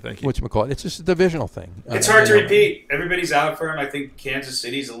Thank you. Whatchamacallit. It's just a divisional thing. It's hard to repeat. Everybody's out for him. I think Kansas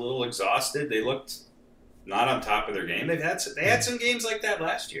City's a little exhausted. They looked not on top of their game. They had some games like that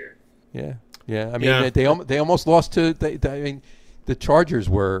last year. Yeah. I mean, they almost lost to. I mean, the Chargers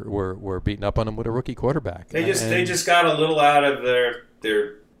were beating up on them with a rookie quarterback. They just got a little out of their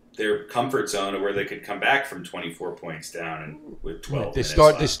comfort zone of where they could come back from 24 points down and with 12.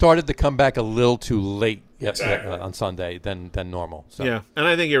 They started to come back a little too late Exactly. on Sunday than normal. So. Yeah, and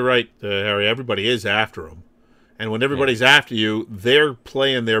I think you're right, Harry. Everybody is after them, and when everybody's after you, they're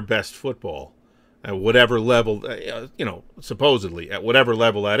playing their best football at whatever level, supposedly at whatever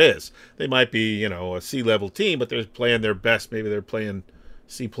level that is. They might be, a C level team, but they're playing their best. Maybe they're playing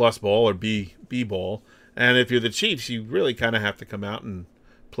C+ ball or B ball. And if you're the Chiefs, you really kind of have to come out and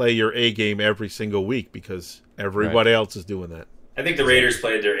play your A game every single week because everybody else is doing that. I think the Raiders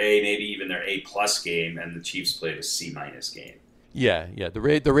played their A, maybe even their A+ game, and the Chiefs played a C- game. Yeah. The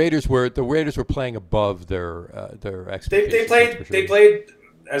Raiders were playing above their expectations. They played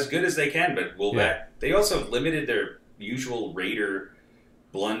as good as they can, but they also limited their usual Raider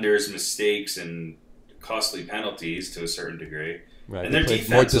blunders, mistakes, and costly penalties to a certain degree. Right. And their defense,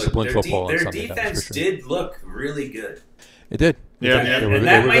 more disciplined football. Their defense did look really good. It did. Yeah, and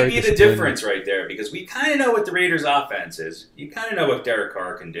that might be the difference right there, because we kind of know what the Raiders' offense is. You kind of know what Derek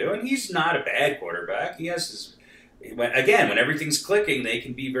Carr can do, and he's not a bad quarterback. He has his... Again, when everything's clicking, they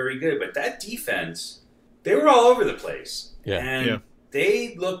can be very good. But that defense, they were all over the place. Yeah. And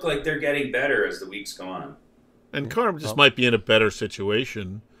they look like they're getting better as the weeks go on. And Carr just might be in a better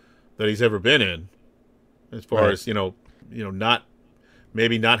situation that he's ever been in, as far as, not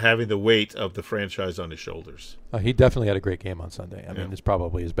having the weight of the franchise on his shoulders. He definitely had a great game on Sunday. I mean, it's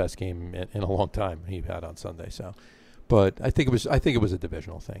probably his best game in a long time he had on Sunday. So, but I think it was a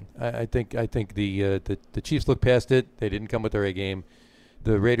divisional thing. I think the Chiefs looked past it. They didn't come with their A game.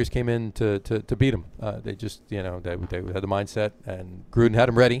 The Raiders came in to beat them. They just they had the mindset, and Gruden had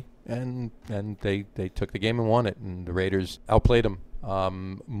them ready, and they took the game and won it. And the Raiders outplayed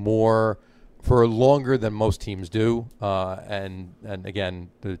them more for longer than most teams do. And again,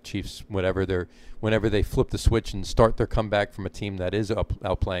 the Chiefs, whenever they flip the switch and start their comeback from a team that is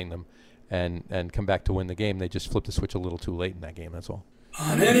outplaying them, and come back to win the game, they just flip the switch a little too late in that game. That's all.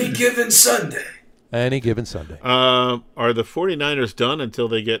 On any given Sunday. Are the 49ers done until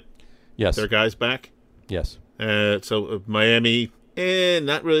they get their guys back? Yes. So Miami,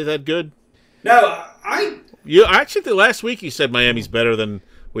 not really that good. No, actually last week you said Miami's better than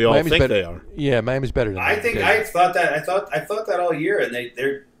we all think they are. Yeah, Miami's better than I think I thought that all year, and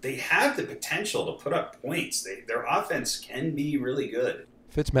they have the potential to put up points. Their offense can be really good.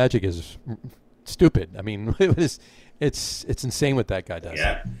 Fitzmagic is stupid. I mean, it's insane what that guy does.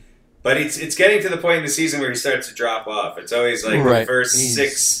 Yeah. But it's getting to the point in the season where he starts to drop off. It's always like the first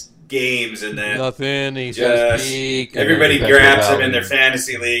 6 games, and then nothing. He's just everybody grabs him in their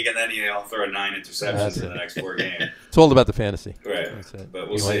fantasy league, and then he'll throw 9 interceptions in the next 4 games. It's all about the fantasy, right? That's it. But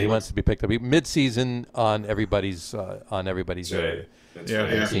we'll see. He wants to be picked up mid-season on everybody's team.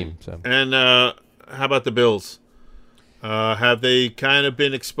 So. And how about the Bills? Have they kind of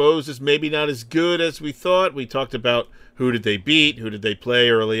been exposed as maybe not as good as we thought? We talked about who did they beat, who did they play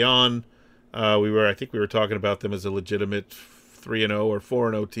early on. I think we were talking about them as a legitimate 3-0 or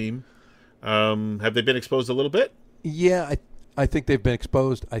 4-0 team. Have they been exposed a little bit? Yeah, I think they've been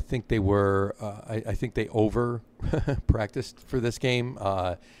exposed. I think they were. I think they over practiced for this game.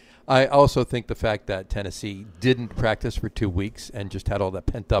 I also think the fact that Tennessee didn't practice for 2 weeks and just had all that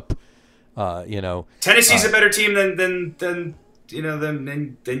pent up. Tennessee's a better team than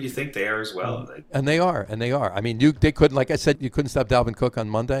you think they are as well. And they are. I mean, they couldn't. Like I said, you couldn't stop Dalvin Cook on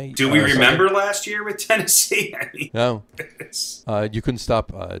Monday. Do we remember last year with Tennessee? No, you couldn't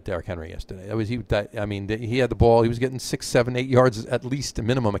stop Derrick Henry yesterday. He had the ball. He was getting 6, 7, 8 yards at least, a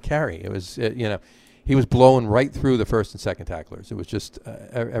minimum a carry. It was he was blowing right through the first and second tacklers. It was just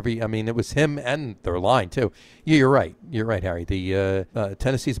it was him and their line too. Yeah, you're right. You're right, Harry. The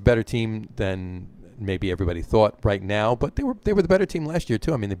Tennessee's a better team than maybe everybody thought right now, but they were the better team last year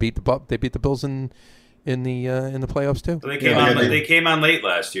too. I mean, they beat the Bills in the playoffs too. Well, they came on late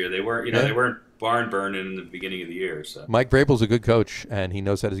last year. They weren't they weren't barn burning in the beginning of the year. So Mike Vrabel's a good coach, and he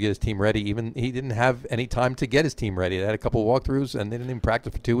knows how to get his team ready. Even he didn't have any time to get his team ready. They had a couple of walkthroughs, and they didn't even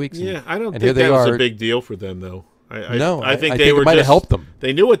practice for 2 weeks. I don't think that was a big deal for them, though. I think they might have helped them.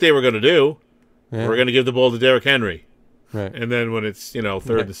 They knew what they were going to do. Yeah. We're going to give the ball to Derrick Henry, right? And then when it's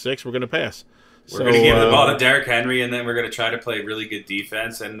 3rd and 6, we're going to pass. We're going to give the ball to Derrick Henry, and then we're going to try to play really good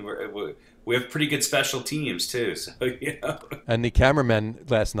defense, and we have pretty good special teams too. So And the cameramen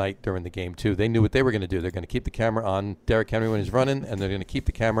last night during the game too, they knew what they were going to do. They're going to keep the camera on Derrick Henry when he's running, and they're going to keep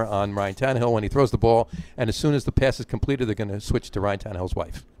the camera on Ryan Tannehill when he throws the ball. And as soon as the pass is completed, they're going to switch to Ryan Tannehill's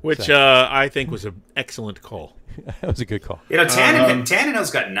wife, which I think was an excellent call. That was a good call.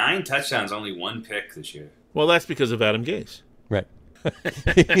 Tannehill's got 9 touchdowns, only 1 pick this year. Well, that's because of Adam Gase. Right.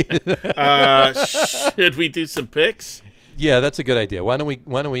 Should we do some picks? Yeah, that's a good idea. Why don't we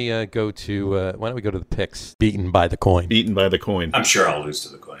go to the picks? Beaten by the coin. Beaten by the coin. I'm sure I'll lose to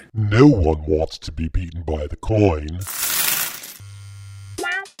the coin. No one wants to be beaten by the coin.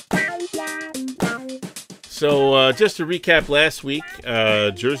 So just to recap last week,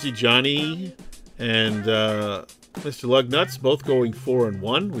 Jersey Johnny and Mr. Lugnuts both going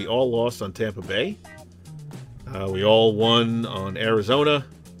 4-1. We all lost on Tampa Bay. We all won on Arizona.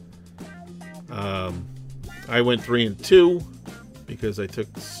 I went 3-2 because I took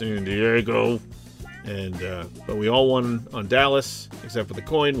San Diego, but we all won on Dallas except for the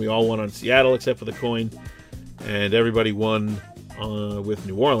coin. We all won on Seattle except for the coin, and everybody won with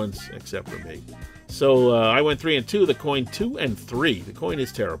New Orleans except for me. So I went 3-2. The coin 2-3. The coin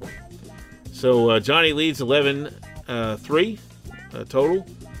is terrible. So Johnny leads 11-3 total.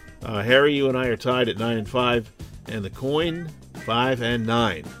 Harry, you and I are tied at 9-5, and the coin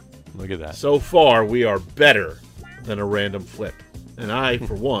 5-9. Look at that. So far, we are better than a random flip. And I,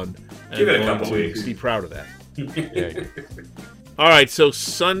 for one, am going to be proud of that. All right, so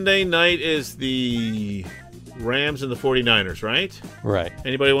Sunday night is the Rams and the 49ers, right? Right.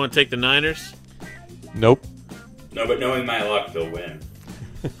 Anybody want to take the Niners? Nope. No, but knowing my luck, they'll win.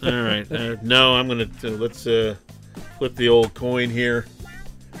 All right. No, I'm going to let's flip the old coin here.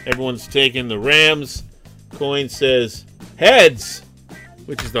 Everyone's taking the Rams. Coin says heads,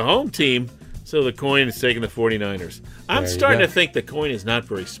 which is the home team, so the coin is taking the 49ers. I'm starting to think the coin is not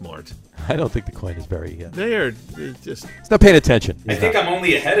very smart. I don't think the coin is very... They're just... It's not paying attention. I think I'm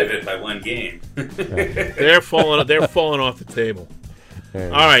only ahead of it by 1 game. They're falling off the table. All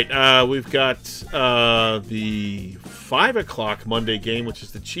right, we've got the 5 o'clock Monday game, which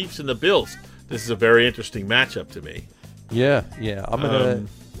is the Chiefs and the Bills. This is a very interesting matchup to me. Yeah. I'm going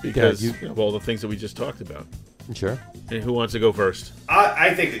to... Because of all the things that we just talked about. Sure. And who wants to go first?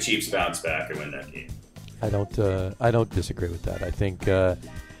 I think the Chiefs bounce back and win that game. I don't disagree with that. I think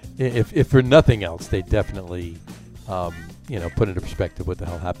if for nothing else, they definitely put into perspective what the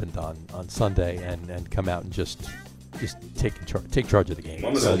hell happened on Sunday and come out and just take charge of the game.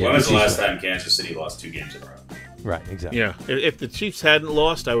 When was the last time Kansas City lost 2 games in a row? Right, exactly. Yeah, if the Chiefs hadn't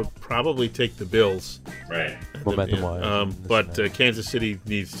lost, I would probably take the Bills. Right. Momentum-wise. But Kansas City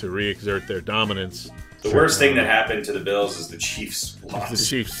needs to re-exert their dominance. The worst thing that happened to the Bills is the Chiefs lost. The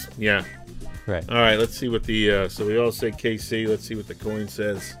Chiefs, yeah. Right. All right, let's see what the... so we all say KC. Let's see what the coin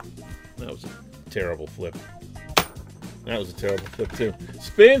says. That was a terrible flip. That was a terrible flip, too.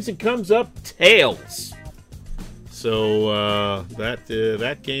 Spins and comes up tails. So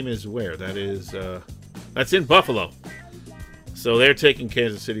that game is where? That is... that's in Buffalo. So they're taking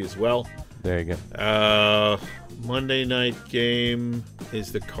Kansas City as well. There you go. Monday night game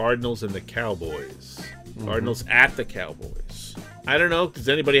is the Cardinals and the Cowboys. Cardinals at the Cowboys. I don't know. Does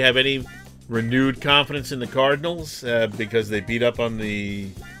anybody have any renewed confidence in the Cardinals because they beat up on the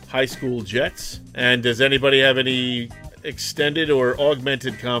high school Jets? And does anybody have any extended or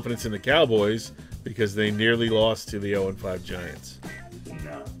augmented confidence in the Cowboys because they nearly lost to the 0-5 Giants?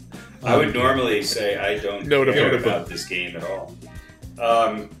 No. I would normally say I don't care about this game at all.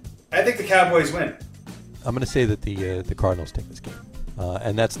 I think the Cowboys win. I'm going to say that the Cardinals take this game,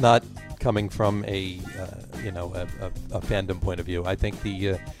 and that's not coming from a fandom point of view. I think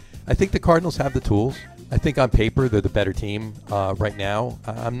the Cardinals have the tools. I think on paper they're the better team right now.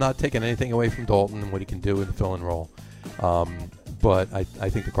 I'm not taking anything away from Dalton and what he can do in the fill and roll, but I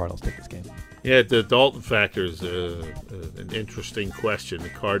think the Cardinals take this game. Yeah, the Dalton factor is an interesting question. The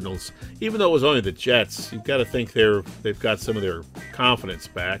Cardinals, even though it was only the Jets, you've got to think they've got some of their confidence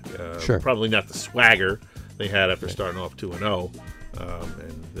back. Sure. Probably not the swagger they had after starting off 2-0,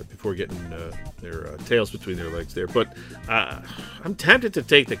 and before getting their tails between their legs there. But I'm tempted to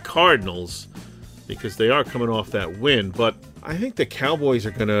take the Cardinals because they are coming off that win. But I think the Cowboys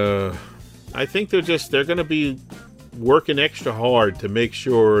are gonna. I think they're gonna be working extra hard to make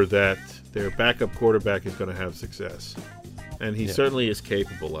sure that their backup quarterback is going to have success. And he certainly is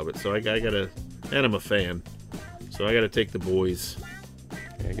capable of it. So I got to, and I'm a fan. So I got to take the boys.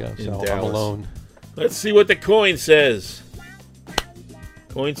 There you go. So Dallas. I'm alone. Let's see what the coin says.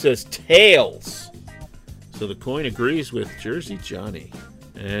 Coin says tails. So the coin agrees with Jersey Johnny.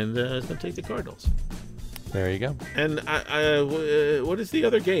 And is going to take the Cardinals. There you go. And what is the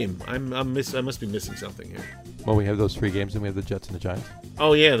other game? I must be missing something here. Well, we have those 3 games, and we have the Jets and the Giants.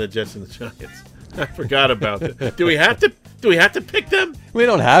 Oh yeah, the Jets and the Giants. I forgot about that. Do we have to pick them? We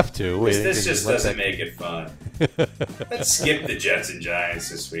don't have to. This just doesn't make it fun. Let's skip the Jets and Giants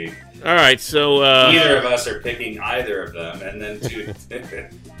this week. All right, so neither of us are picking either of them, and then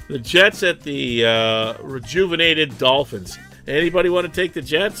the Jets at the rejuvenated Dolphins. Anybody want to take the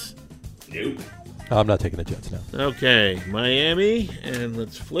Jets? Nope. I'm not taking the Jets now. Okay, Miami, and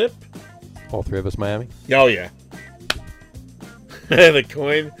let's flip. All 3 of us, Miami. Oh yeah. The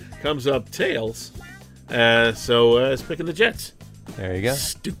coin comes up tails, so it's picking the Jets. There you go.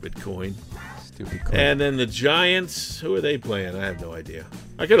 Stupid coin. Stupid coin. And then the Giants, who are they playing? I have no idea.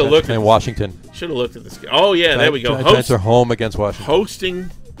 I could have looked at Washington. Should have looked at this game. Oh yeah, there we go. Giants are home against Washington.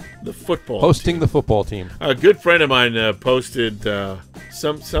 Hosting the football. Hosting the football team. A good friend of mine posted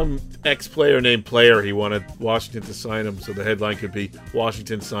some ex-player named Player. He wanted Washington to sign him, so the headline could be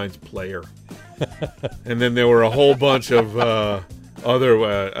Washington signs Player. And then there were a whole bunch of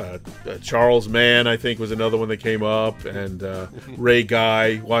other Charles Mann, I think, was another one that came up, and Ray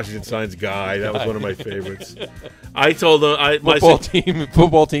Guy, Washington signs Guy. That was one of my favorites. I told them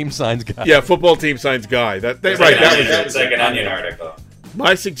football team signs Guy. Yeah, football team signs Guy. That was like an Onion article.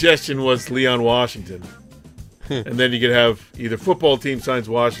 My suggestion was Leon Washington, and then you could have either football team signs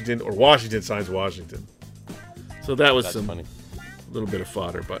Washington or Washington signs Washington. So that was a little bit of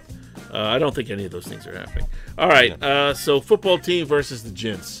fodder, but I don't think any of those things are happening. All right, so football team versus the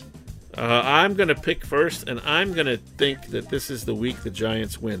Gents. I'm going to pick first, and I'm going to think that this is the week the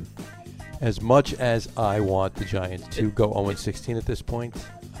Giants win. As much as I want the Giants to go 0-16 at this point,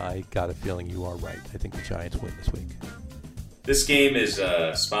 I got a feeling you are right. I think the Giants win this week. This game is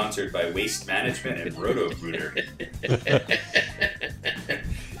sponsored by Waste Management and Roto-Rooter.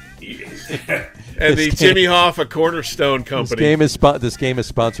 And the Jimmy Hoffa Cornerstone Company. This game is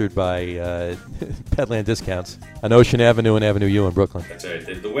sponsored by Petland Discounts on Ocean Avenue and Avenue U in Brooklyn. That's right.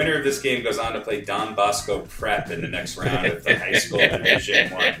 The winner of this game goes on to play Don Bosco Prep in the next round of the high school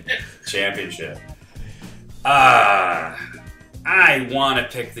Division I championship. I want to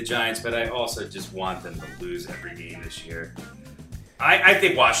pick the Giants, but I also just want them to lose every game this year. I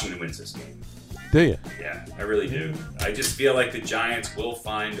think Washington wins this game. Do you? Yeah, I really do. I just feel like the Giants will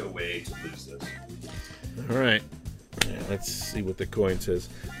find a way to lose this. All right. Yeah, let's see what the coin says.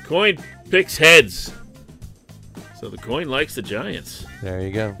 Coin picks heads. So the coin likes the Giants. There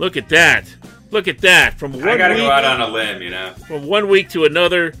you go. Look at that. Look at that. From one I got to week, go out on a limb, you know. From 1 week to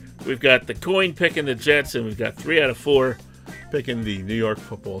another, we've got the coin picking the Jets, and we've got 3 out of 4 picking the New York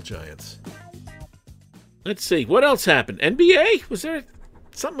Football Giants. Let's see. What else happened? NBA? Was there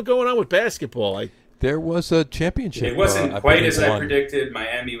something going on with basketball? There was a championship. It wasn't quite as I predicted.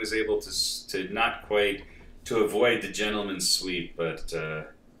 Miami was able to not quite to avoid the gentleman's sweep, but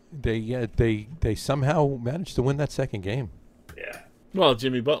they somehow managed to win that second game. Yeah. Well,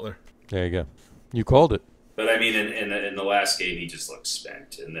 Jimmy Butler. There you go. You called it. But I mean, in the last game, he just looked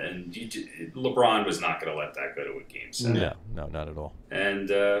spent, and LeBron was not going to let that go to a game 7. No, not at all.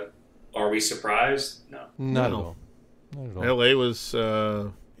 And are we surprised? No, not at all. Not at all. LA was.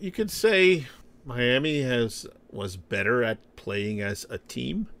 You could say Miami was better at playing as a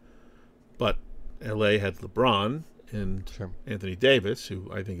team, but LA had LeBron and Anthony Davis, who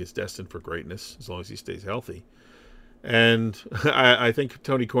I think is destined for greatness as long as he stays healthy. And I think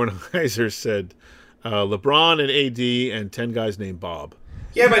Tony Kornheiser said LeBron and AD and 10 guys named Bob.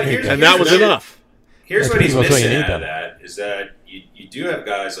 Yeah, but that was enough. Here's what he's missing out of that is that you do have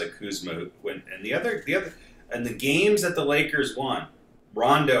guys like Kuzma and the other and the games that the Lakers won,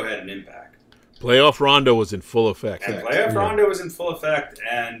 Rondo had an impact. Playoff Rondo was in full effect. And playoff Rondo was in full effect,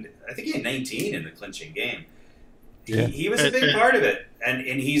 and I think he had 19 in the clinching game. He was a big part of it,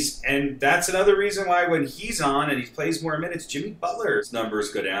 and that's another reason why when he's on and he plays more minutes, Jimmy Butler's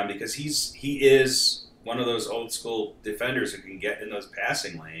numbers go down because he is one of those old school defenders who can get in those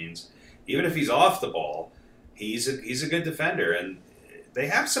passing lanes, even if he's off the ball. He's a good defender, and they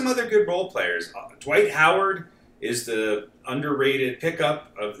have some other good role players. Dwight Howard is the underrated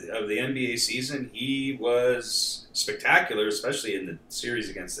pickup of the NBA season. He was spectacular, especially in the series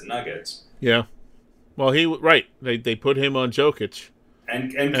against the Nuggets. Yeah. Well, They put him on Jokic.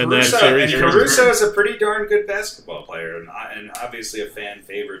 And Caruso is a pretty darn good basketball player, and obviously a fan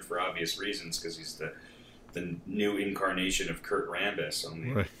favorite for obvious reasons because he's the new incarnation of Kurt Rambis,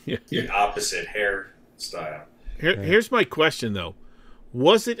 only the opposite hairstyle. Here's my question, though.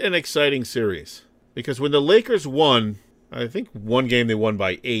 Was it an exciting series? Because when the Lakers won, I think one game they won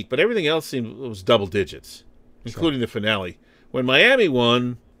by 8, but everything else was double digits, including the finale. When Miami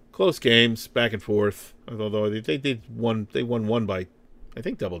won, close games, back and forth. Although they won one by, I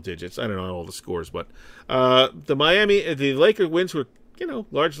think, double digits. I don't know all the scores, but the Lakers wins were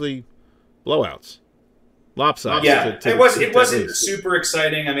largely blowouts, lopsided. Yeah, it wasn't super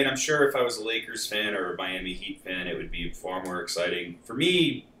exciting. I mean, I'm sure if I was a Lakers fan or a Miami Heat fan, it would be far more exciting. For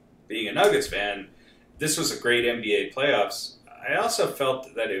me, being a Nuggets fan, this was a great NBA playoffs. I also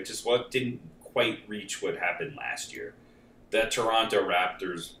felt that it just didn't quite reach what happened last year. That Toronto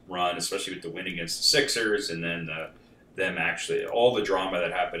Raptors run, especially with the win against the Sixers, and then them actually all the drama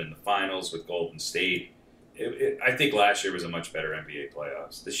that happened in the finals with Golden State. I think last year was a much better NBA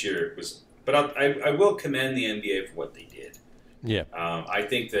playoffs. This year it was, but I will commend the NBA for what they did. Yeah, I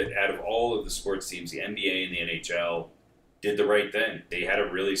think that out of all of the sports teams, the NBA and the NHL did the right thing. They had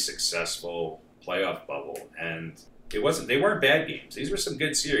a really successful playoff bubble, and they weren't bad games. These were some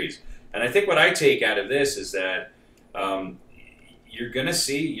good series, and I think what I take out of this is that. You're gonna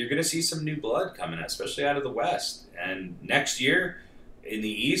see some new blood coming, especially out of the West. And next year in the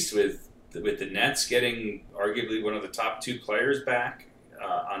East, with the Nets getting arguably one of the top 2 players back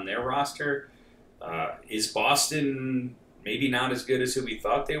on their roster, is Boston maybe not as good as who we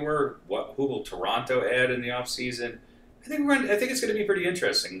thought they were? Who will Toronto add in the offseason? I think it's going to be pretty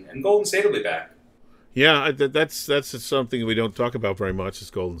interesting. And Golden State will be back. Yeah, that's something we don't talk about very much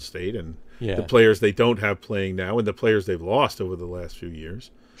is Golden State and the players they don't have playing now and the players they've lost over the last few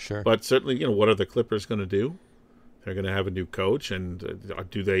years. Sure. But certainly, what are the Clippers going to do? They're going to have a new coach, and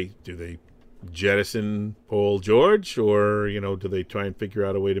do they jettison Paul George, or do they try and figure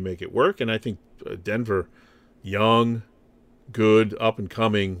out a way to make it work? And I think Denver, young, good, up and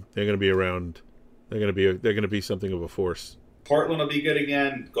coming, they're going to be around. They're going to be something of a force. Portland will be good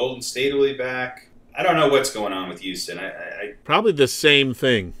again. Golden State will be back. I don't know what's going on with Houston. I probably the same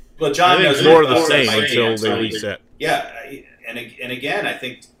thing. Well, John knows more of the same until they reset. Yeah, and again, I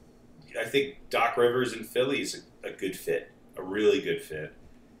think Doc Rivers in Philly is a good fit, a really good fit,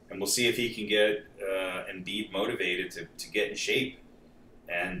 and we'll see if he can get Embiid motivated to get in shape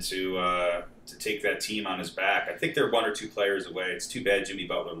and to take that team on his back. I think they're 1 or 2 players away. It's too bad Jimmy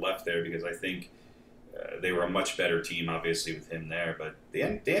Butler left there because I think. They were a much better team, obviously, with him there. But the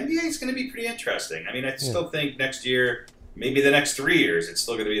NBA is going to be pretty interesting. I mean, I still think next year, maybe the next 3 years, it's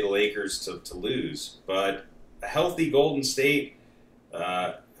still going to be the Lakers to lose. But a healthy Golden State,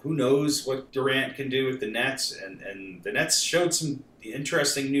 who knows what Durant can do with the Nets? And the Nets showed some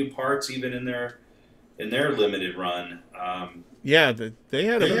interesting new parts even in their limited run. They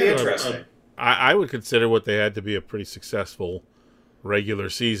had interesting. I would consider what they had to be a pretty successful regular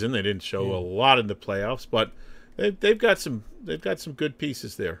season. They didn't show a lot in the playoffs, but they've got some good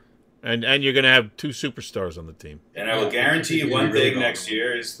pieces there, and you're going to have 2 superstars on the team. And I will guarantee you one thing next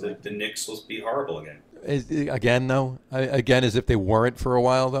year is that the Knicks will be horrible again. Again, though, as if they weren't for a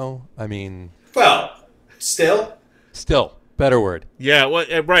while, though. I mean, well, still. Better word. Yeah,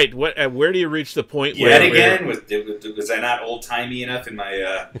 right. Where do you reach the point where... Yet again? Was I not old-timey enough in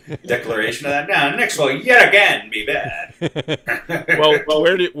my declaration of that? No, Knicks will yet again be bad.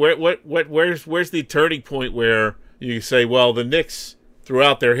 Where's the turning point where you say, well, the Knicks,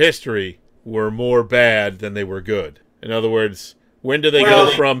 throughout their history, were more bad than they were good? In other words, when do they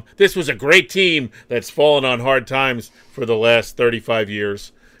go from, this was a great team that's fallen on hard times for the last 35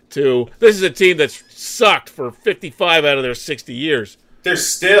 years, to this is a team that's sucked for 55 out of their 60 years. They're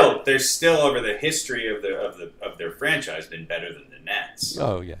still over the history of their franchise been better than the Nets.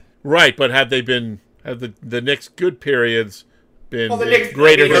 Oh yeah, right. But have the Knicks' good periods been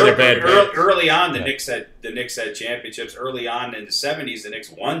greater than their bad periods? Early on, the Knicks had championships. Early on in the 70s, the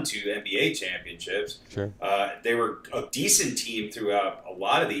Knicks won 2 NBA championships. Sure. They were a decent team throughout a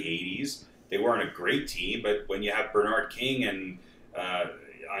lot of the 80s. They weren't a great team, but when you have Bernard King and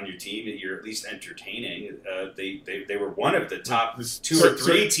on your team, you're at least entertaining. They were one of the top 2 or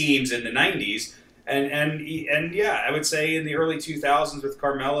 3 teams in the 90s, and yeah, I would say in the early 2000s with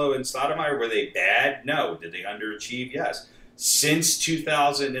Carmelo and Stoudemire, were they bad? No. Did they underachieve? Yes. Since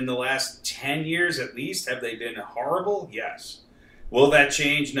 2000, in the last 10 years at least, have they been horrible? Yes. Will that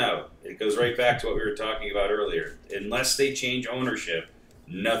change? No. It goes right back to what we were talking about earlier. Unless they change ownership,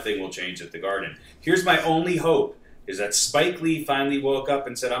 nothing will change at the Garden. Here's my only hope. Is that Spike Lee finally woke up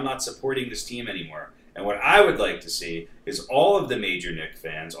and said, I'm not supporting this team anymore. And what I would like to see is all of the major Knicks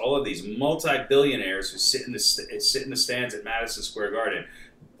fans, all of these multi-billionaires who sit in the stands at Madison Square Garden,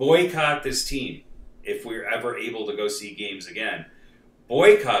 boycott this team if we're ever able to go see games again.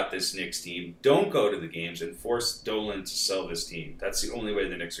 Boycott this Knicks team. Don't go to the games and force Dolan to sell this team. That's the only way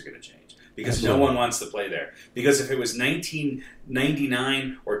the Knicks are going to change. Because no one wants to play there. Because if it was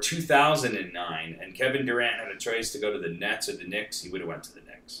 1999 or 2009 and Kevin Durant had a choice to go to the Nets or the Knicks, he would have went to the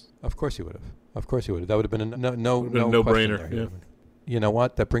Knicks. quarterbacks. Of course he would have. Of course he would have. That would have been a no-brainer. Yeah. You know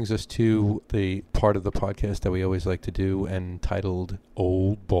what? That brings us to the part of the podcast that we always like to do, entitled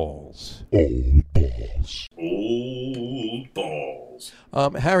Old Balls. Old balls. Old balls.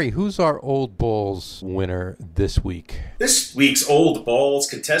 Harry, who's our Old Balls winner this week? This week's Old Balls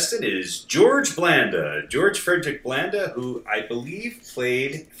contestant is George Blanda. George Frederick Blanda, who I believe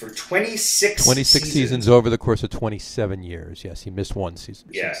played for 26 seasons over the course of 27 years. Yes, he missed one season.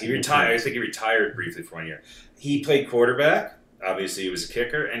 Yeah, he retired. I think he retired briefly for 1 year. He played quarterback. Obviously, he was a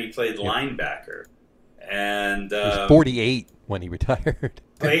kicker, and he played linebacker. And he was 48 when he retired.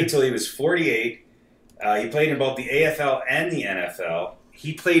 Played until he was 48. He played in both the AFL and the NFL.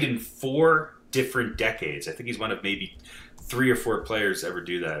 He played in 4 different decades. I think he's one of maybe 3 or 4 players to ever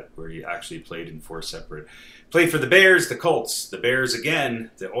do that, where he actually played in 4 separate. Played for the Bears, the Colts, the Bears again,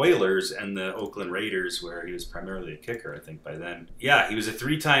 the Oilers, and the Oakland Raiders, where he was primarily a kicker, I think, by then. Yeah, he was a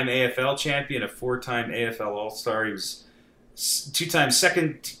 3-time AFL champion, a 4-time AFL All-Star. He was 2-time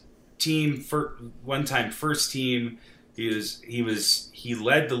second team, 1-time first team. He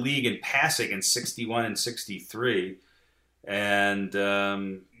led the league in passing in 61 and 63. And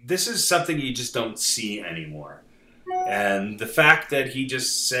this is something you just don't see anymore. And the fact that he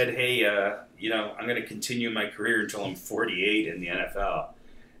just said, hey, I'm going to continue my career until I'm 48 in the NFL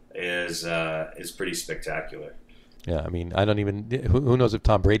is pretty spectacular. Yeah, I mean, I don't even... Who knows if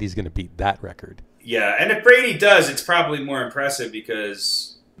Tom Brady's going to beat that record? Yeah, and if Brady does, it's probably more impressive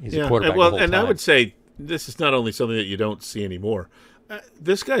because... He's a quarterback the whole time. I would say this is not only something that you don't see anymore.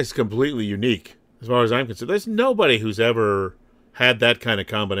 This guy's completely unique, as far as I'm concerned. There's nobody who's ever had that kind of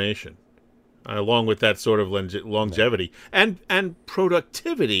combination, along with that sort of longevity and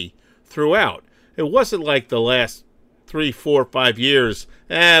productivity throughout. It wasn't like the last 3, 4, 5 years,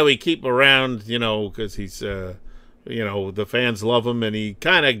 we keep him around, because he's, the fans love him and he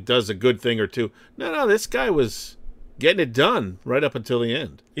kind of does a good thing or two. No, this guy was getting it done right up until the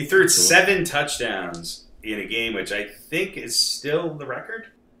end. He threw 7 touchdowns in a game, which I think is still the record.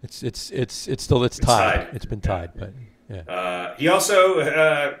 It's tied. It's been tied, but yeah. He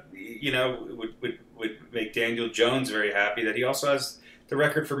also, would make Daniel Jones very happy that he also has the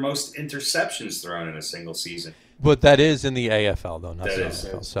record for most interceptions thrown in a single season. But that is in the AFL, though, not the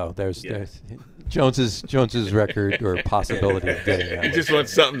NFL. So there's Jones's record or possibility of getting that. You just want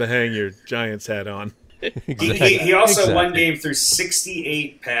something to hang your Giants hat on. Exactly. He also one game through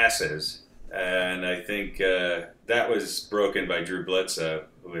 68 passes, and I think that was broken by Drew Bledsoe,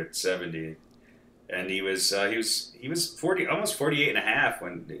 who had 70. And he was 40, almost 48 and a half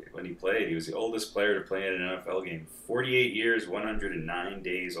when he played. He was the oldest player to play in an NFL game. 48 years, 109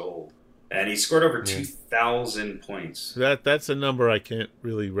 days old. And he scored over 2,000 points. That's a number I can't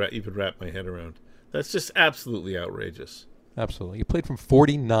really even wrap my head around. That's just absolutely outrageous. Absolutely. He played from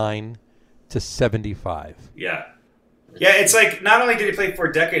 49 to 75. Yeah. Yeah, it's like not only did he play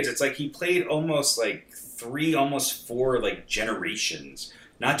 4 decades, it's like he played almost like 3, almost 4 like generations.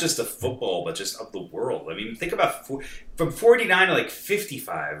 Not just of football, but just of the world. I mean, think about from 49 to like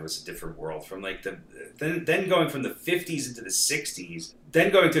 55 was a different world. From like then going from the 50s into the 60s,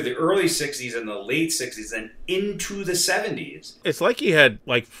 then going through the early 60s and the late 60s, then into the 70s. It's like he had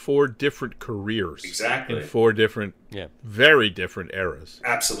like 4 different careers. Exactly. In 4 different, very different eras.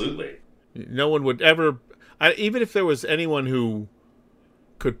 Absolutely. No one would ever, even if there was anyone who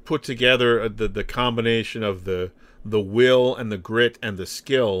could put together the combination of the will and the grit and the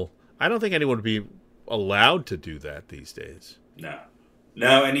skill, I don't think anyone would be allowed to do that these days.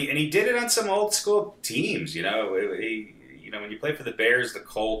 No, and he did it on some old school teams. When you play for the Bears, the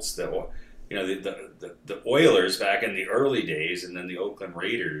Colts, the Oilers back in the early days, and then the Oakland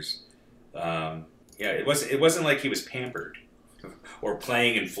Raiders. It wasn't like he was pampered or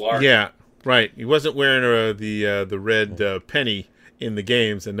playing in Florida. Yeah, right. He wasn't wearing the red penny in the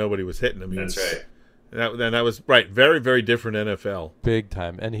games, and nobody was hitting him. That's right. That was right. Very, very different NFL. Big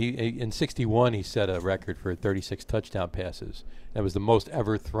time. And he in 61, he set a record for 36 touchdown passes. That was the most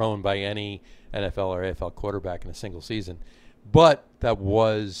ever thrown by any NFL or AFL quarterback in a single season. But that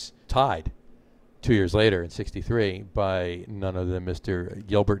was tied 2 years later in 63 by none other than Mr.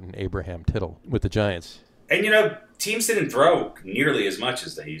 Gilbert and Abraham Tittle with the Giants. And teams didn't throw nearly as much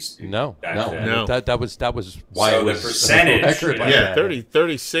as they used to. No. No. That was why so it was the percentage. Record like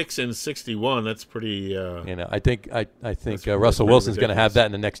 36 and 61. That's pretty. I think Russell Wilson's going to have that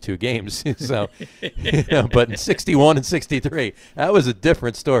in the next 2 games. So, but in 61 and 63, that was a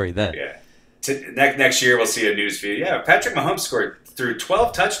different story then. Yeah. Next year we'll see a news feed. Yeah, Patrick Mahomes threw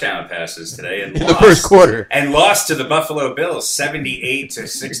 12 touchdown passes today and in the first quarter, and lost to the Buffalo Bills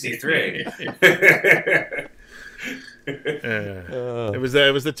 78-63. It was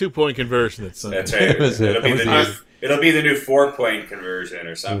the 2-point conversion that Sunday. That's right. It'll be the new 4-point conversion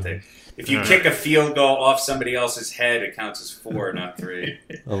or something. Mm-hmm. If you kick a field goal off somebody else's head, it counts as 4, not 3.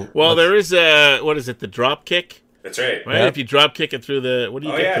 Well, there is the drop kick? That's right. Right. Yep. If you drop kick it through the, what do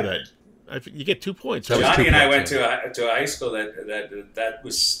you get for that? You get 2 points. Johnny and I went to a high school that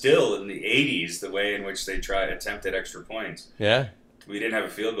was still in the 80s, the way in which they attempted extra points. Yeah. We didn't have a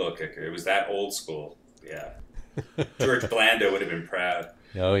field goal kicker. It was that old school. Yeah. George Blanda would have been proud.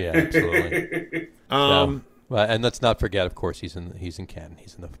 Oh yeah, absolutely. Well, and let's not forget, of course, he's in Canton.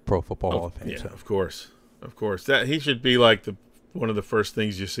 He's in the Pro Football Hall of Fame. Yeah, so. of course. That he should be like one of the first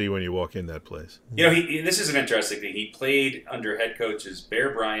things you see when you walk in that place. You know, this is an interesting thing. He played under head coaches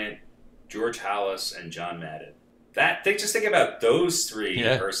Bear Bryant, George Halas, and John Madden. Just think about those 3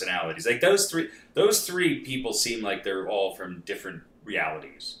 personalities. Like those three people seem like they're all from different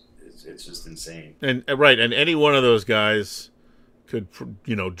realities. It's just insane. And any one of those guys could,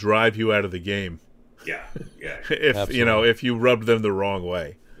 drive you out of the game. Yeah. if you rubbed them the wrong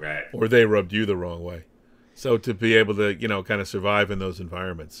way, right, or they rubbed you the wrong way. So to be able to, kind of survive in those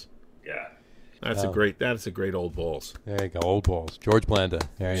environments. Yeah. That's a great old balls. There you go, old balls. George Blanda.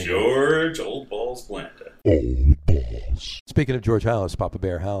 George Old Balls Blanda. Old balls. Speaking of George Halas, Papa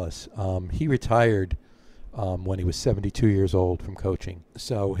Bear Halas, he retired when he was 72 years old from coaching.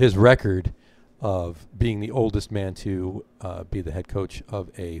 So his record of being the oldest man to be the head coach of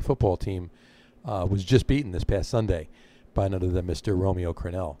a football team was just beaten this past Sunday by none other than Mr. Romeo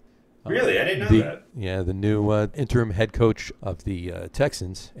Crennel. Really? I didn't know that. Yeah, the new interim head coach of the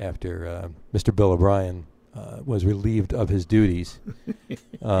Texans after Mr. Bill O'Brien was relieved of his duties.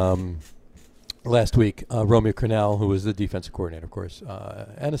 Last week, Romeo Crennel, who was the defensive coordinator, of course,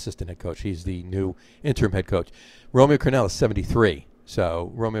 and assistant head coach, he's the new interim head coach. Romeo Crennel is 73.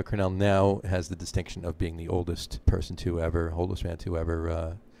 So Romeo Crennel now has the distinction of being the oldest man to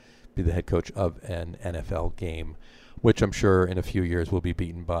ever be the head coach of an NFL game, which I'm sure in a few years will be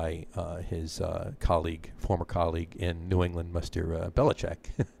beaten by his former colleague in New England, Mr.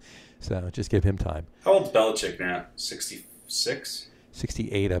 Belichick. So just give him time. How old's Belichick now? 66?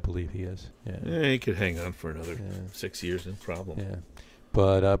 68, I believe he is. Yeah, he could hang on for another 6 years, no problem. Yeah.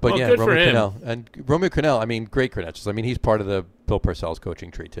 But Romeo Crennel. And Romeo Crennel, I mean, great credentials. I mean, he's part of the Bill Parcells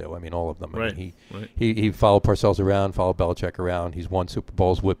coaching tree, too. I mean, all of them. Right. I mean, he followed Parcells around, followed Belichick around. He's won Super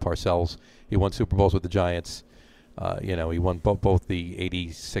Bowls with Parcells. He won Super Bowls with the Giants. He won both the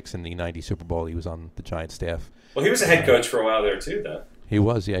 86 and the 90 Super Bowl. He was on the Giants staff. Well, he was a head coach for a while there, too, though. He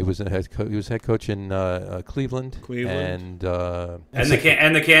was, yeah. He was head coach in Cleveland. And the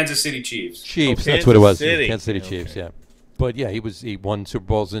Kansas City Chiefs. That's what it was. City. Kansas City Chiefs, yeah. But yeah, he won Super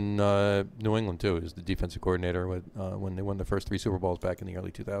Bowls in New England too. He was the defensive coordinator when they won the first 3 Super Bowls back in the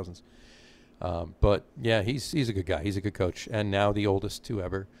early 2000s. But yeah, he's a good guy. He's a good coach, and now the oldest to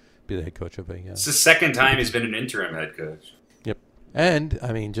ever be the head coach of a. It's the second time he's been an interim head coach. Yep. And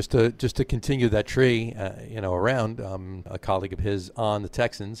I mean, just to continue that tree, around a colleague of his on the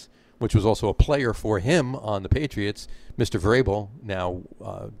Texans, which was also a player for him on the Patriots, Mr. Vrabel, now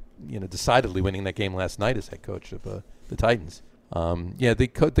decidedly winning that game last night as head coach of the Titans.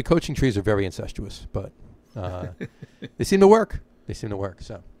 The coaching trees are very incestuous, but they seem to work.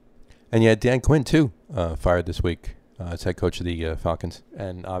 So, and yeah, Dan Quinn too fired this week as head coach of the Falcons,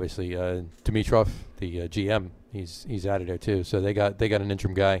 and obviously Dimitrov, the GM, he's out of there too. So they got an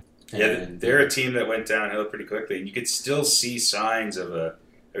interim guy. Yeah, they're a team that went downhill pretty quickly, and you could still see signs of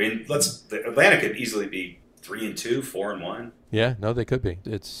Atlanta could easily be 3-2, 4-1. Yeah, no, they could be.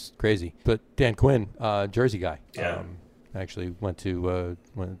 It's crazy. But Dan Quinn, Jersey guy, actually grew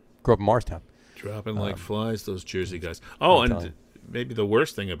up in Morristown. Dropping like flies, those Jersey guys. Oh, and maybe the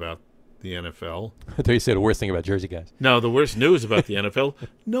worst thing about the NFL. I thought you said the worst thing about Jersey guys. No, the worst news about the NFL,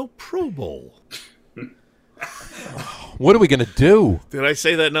 no Pro Bowl. What are we going to do? Did I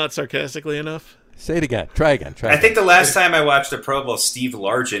say that not sarcastically enough? Say it again. Try again. I think the last time I watched a Pro Bowl, Steve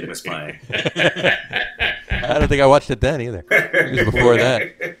Largent was playing. I don't think I watched it then either. It was before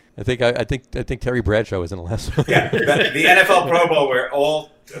that. I think Terry Bradshaw was in the last one. Yeah, the NFL Pro Bowl where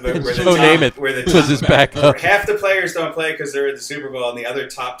was his backup. Half the players don't play because they're in the Super Bowl, and the other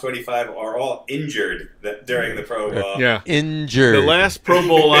top 25 are all injured during the Pro Bowl. Yeah, injured. The last Pro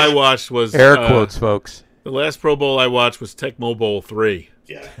Bowl I watched was air quotes, folks. The last Pro Bowl I watched was Tecmo Bowl 3.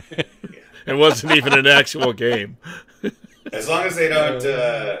 Yeah. It wasn't even an actual game. As long as they don't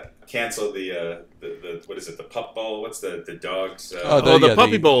cancel the what is it, the Pup Bowl? What's the dogs? The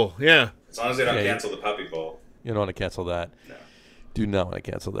Puppy Bowl, yeah. As long as they don't cancel the Puppy Bowl. You don't want to cancel that. No. Do not want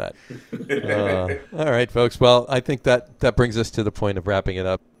to cancel that. All right, folks. Well, I think that brings us to the point of wrapping it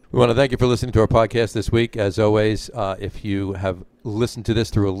up. We want to thank you for listening to our podcast this week. As always, if you have listened to this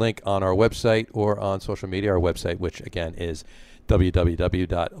through a link on our website or on social media, our website, which again is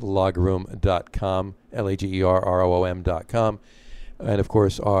www.logroom.com, LAGERROOM.com. And, of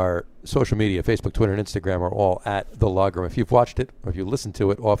course, our social media, Facebook, Twitter, and Instagram are all at The Log Room. If you've watched it or if you listened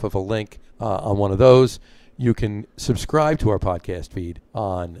to it off of a link on one of those, you can subscribe to our podcast feed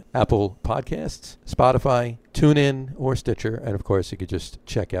on Apple Podcasts, Spotify, TuneIn, or Stitcher. And, of course, you could just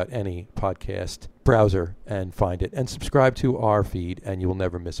check out any podcast browser and find it. And subscribe to our feed, and you will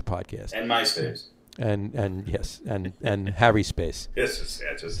never miss a podcast. And MySpace. And yes, and Harry Space. Yes,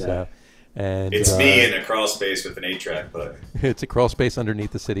 and it's me in a crawl space with an 8-track player. It's a crawl space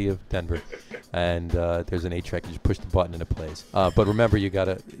underneath the city of Denver, and there's an 8-track. You just push the button and it plays. But remember, you got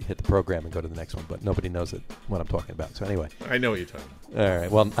to hit the program and go to the next one. But nobody knows what I'm talking about. So anyway, I know what you're talking about. All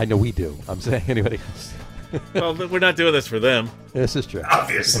right. Well, I know we do. I'm saying anybody else. Well, we're not doing this for them. This is true.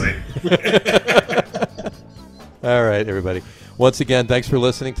 Obviously. All right, everybody. Once again, thanks for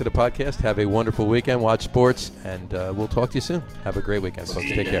listening to the podcast. Have a wonderful weekend. Watch sports, and we'll talk to you soon. Have a great weekend, folks.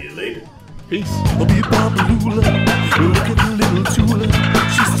 Take care. Later. Peace. Look at the little Tula.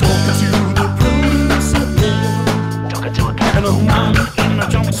 She's talking to the producer. Talking to a cat. And a woman in a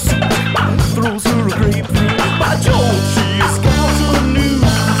jumpsuit.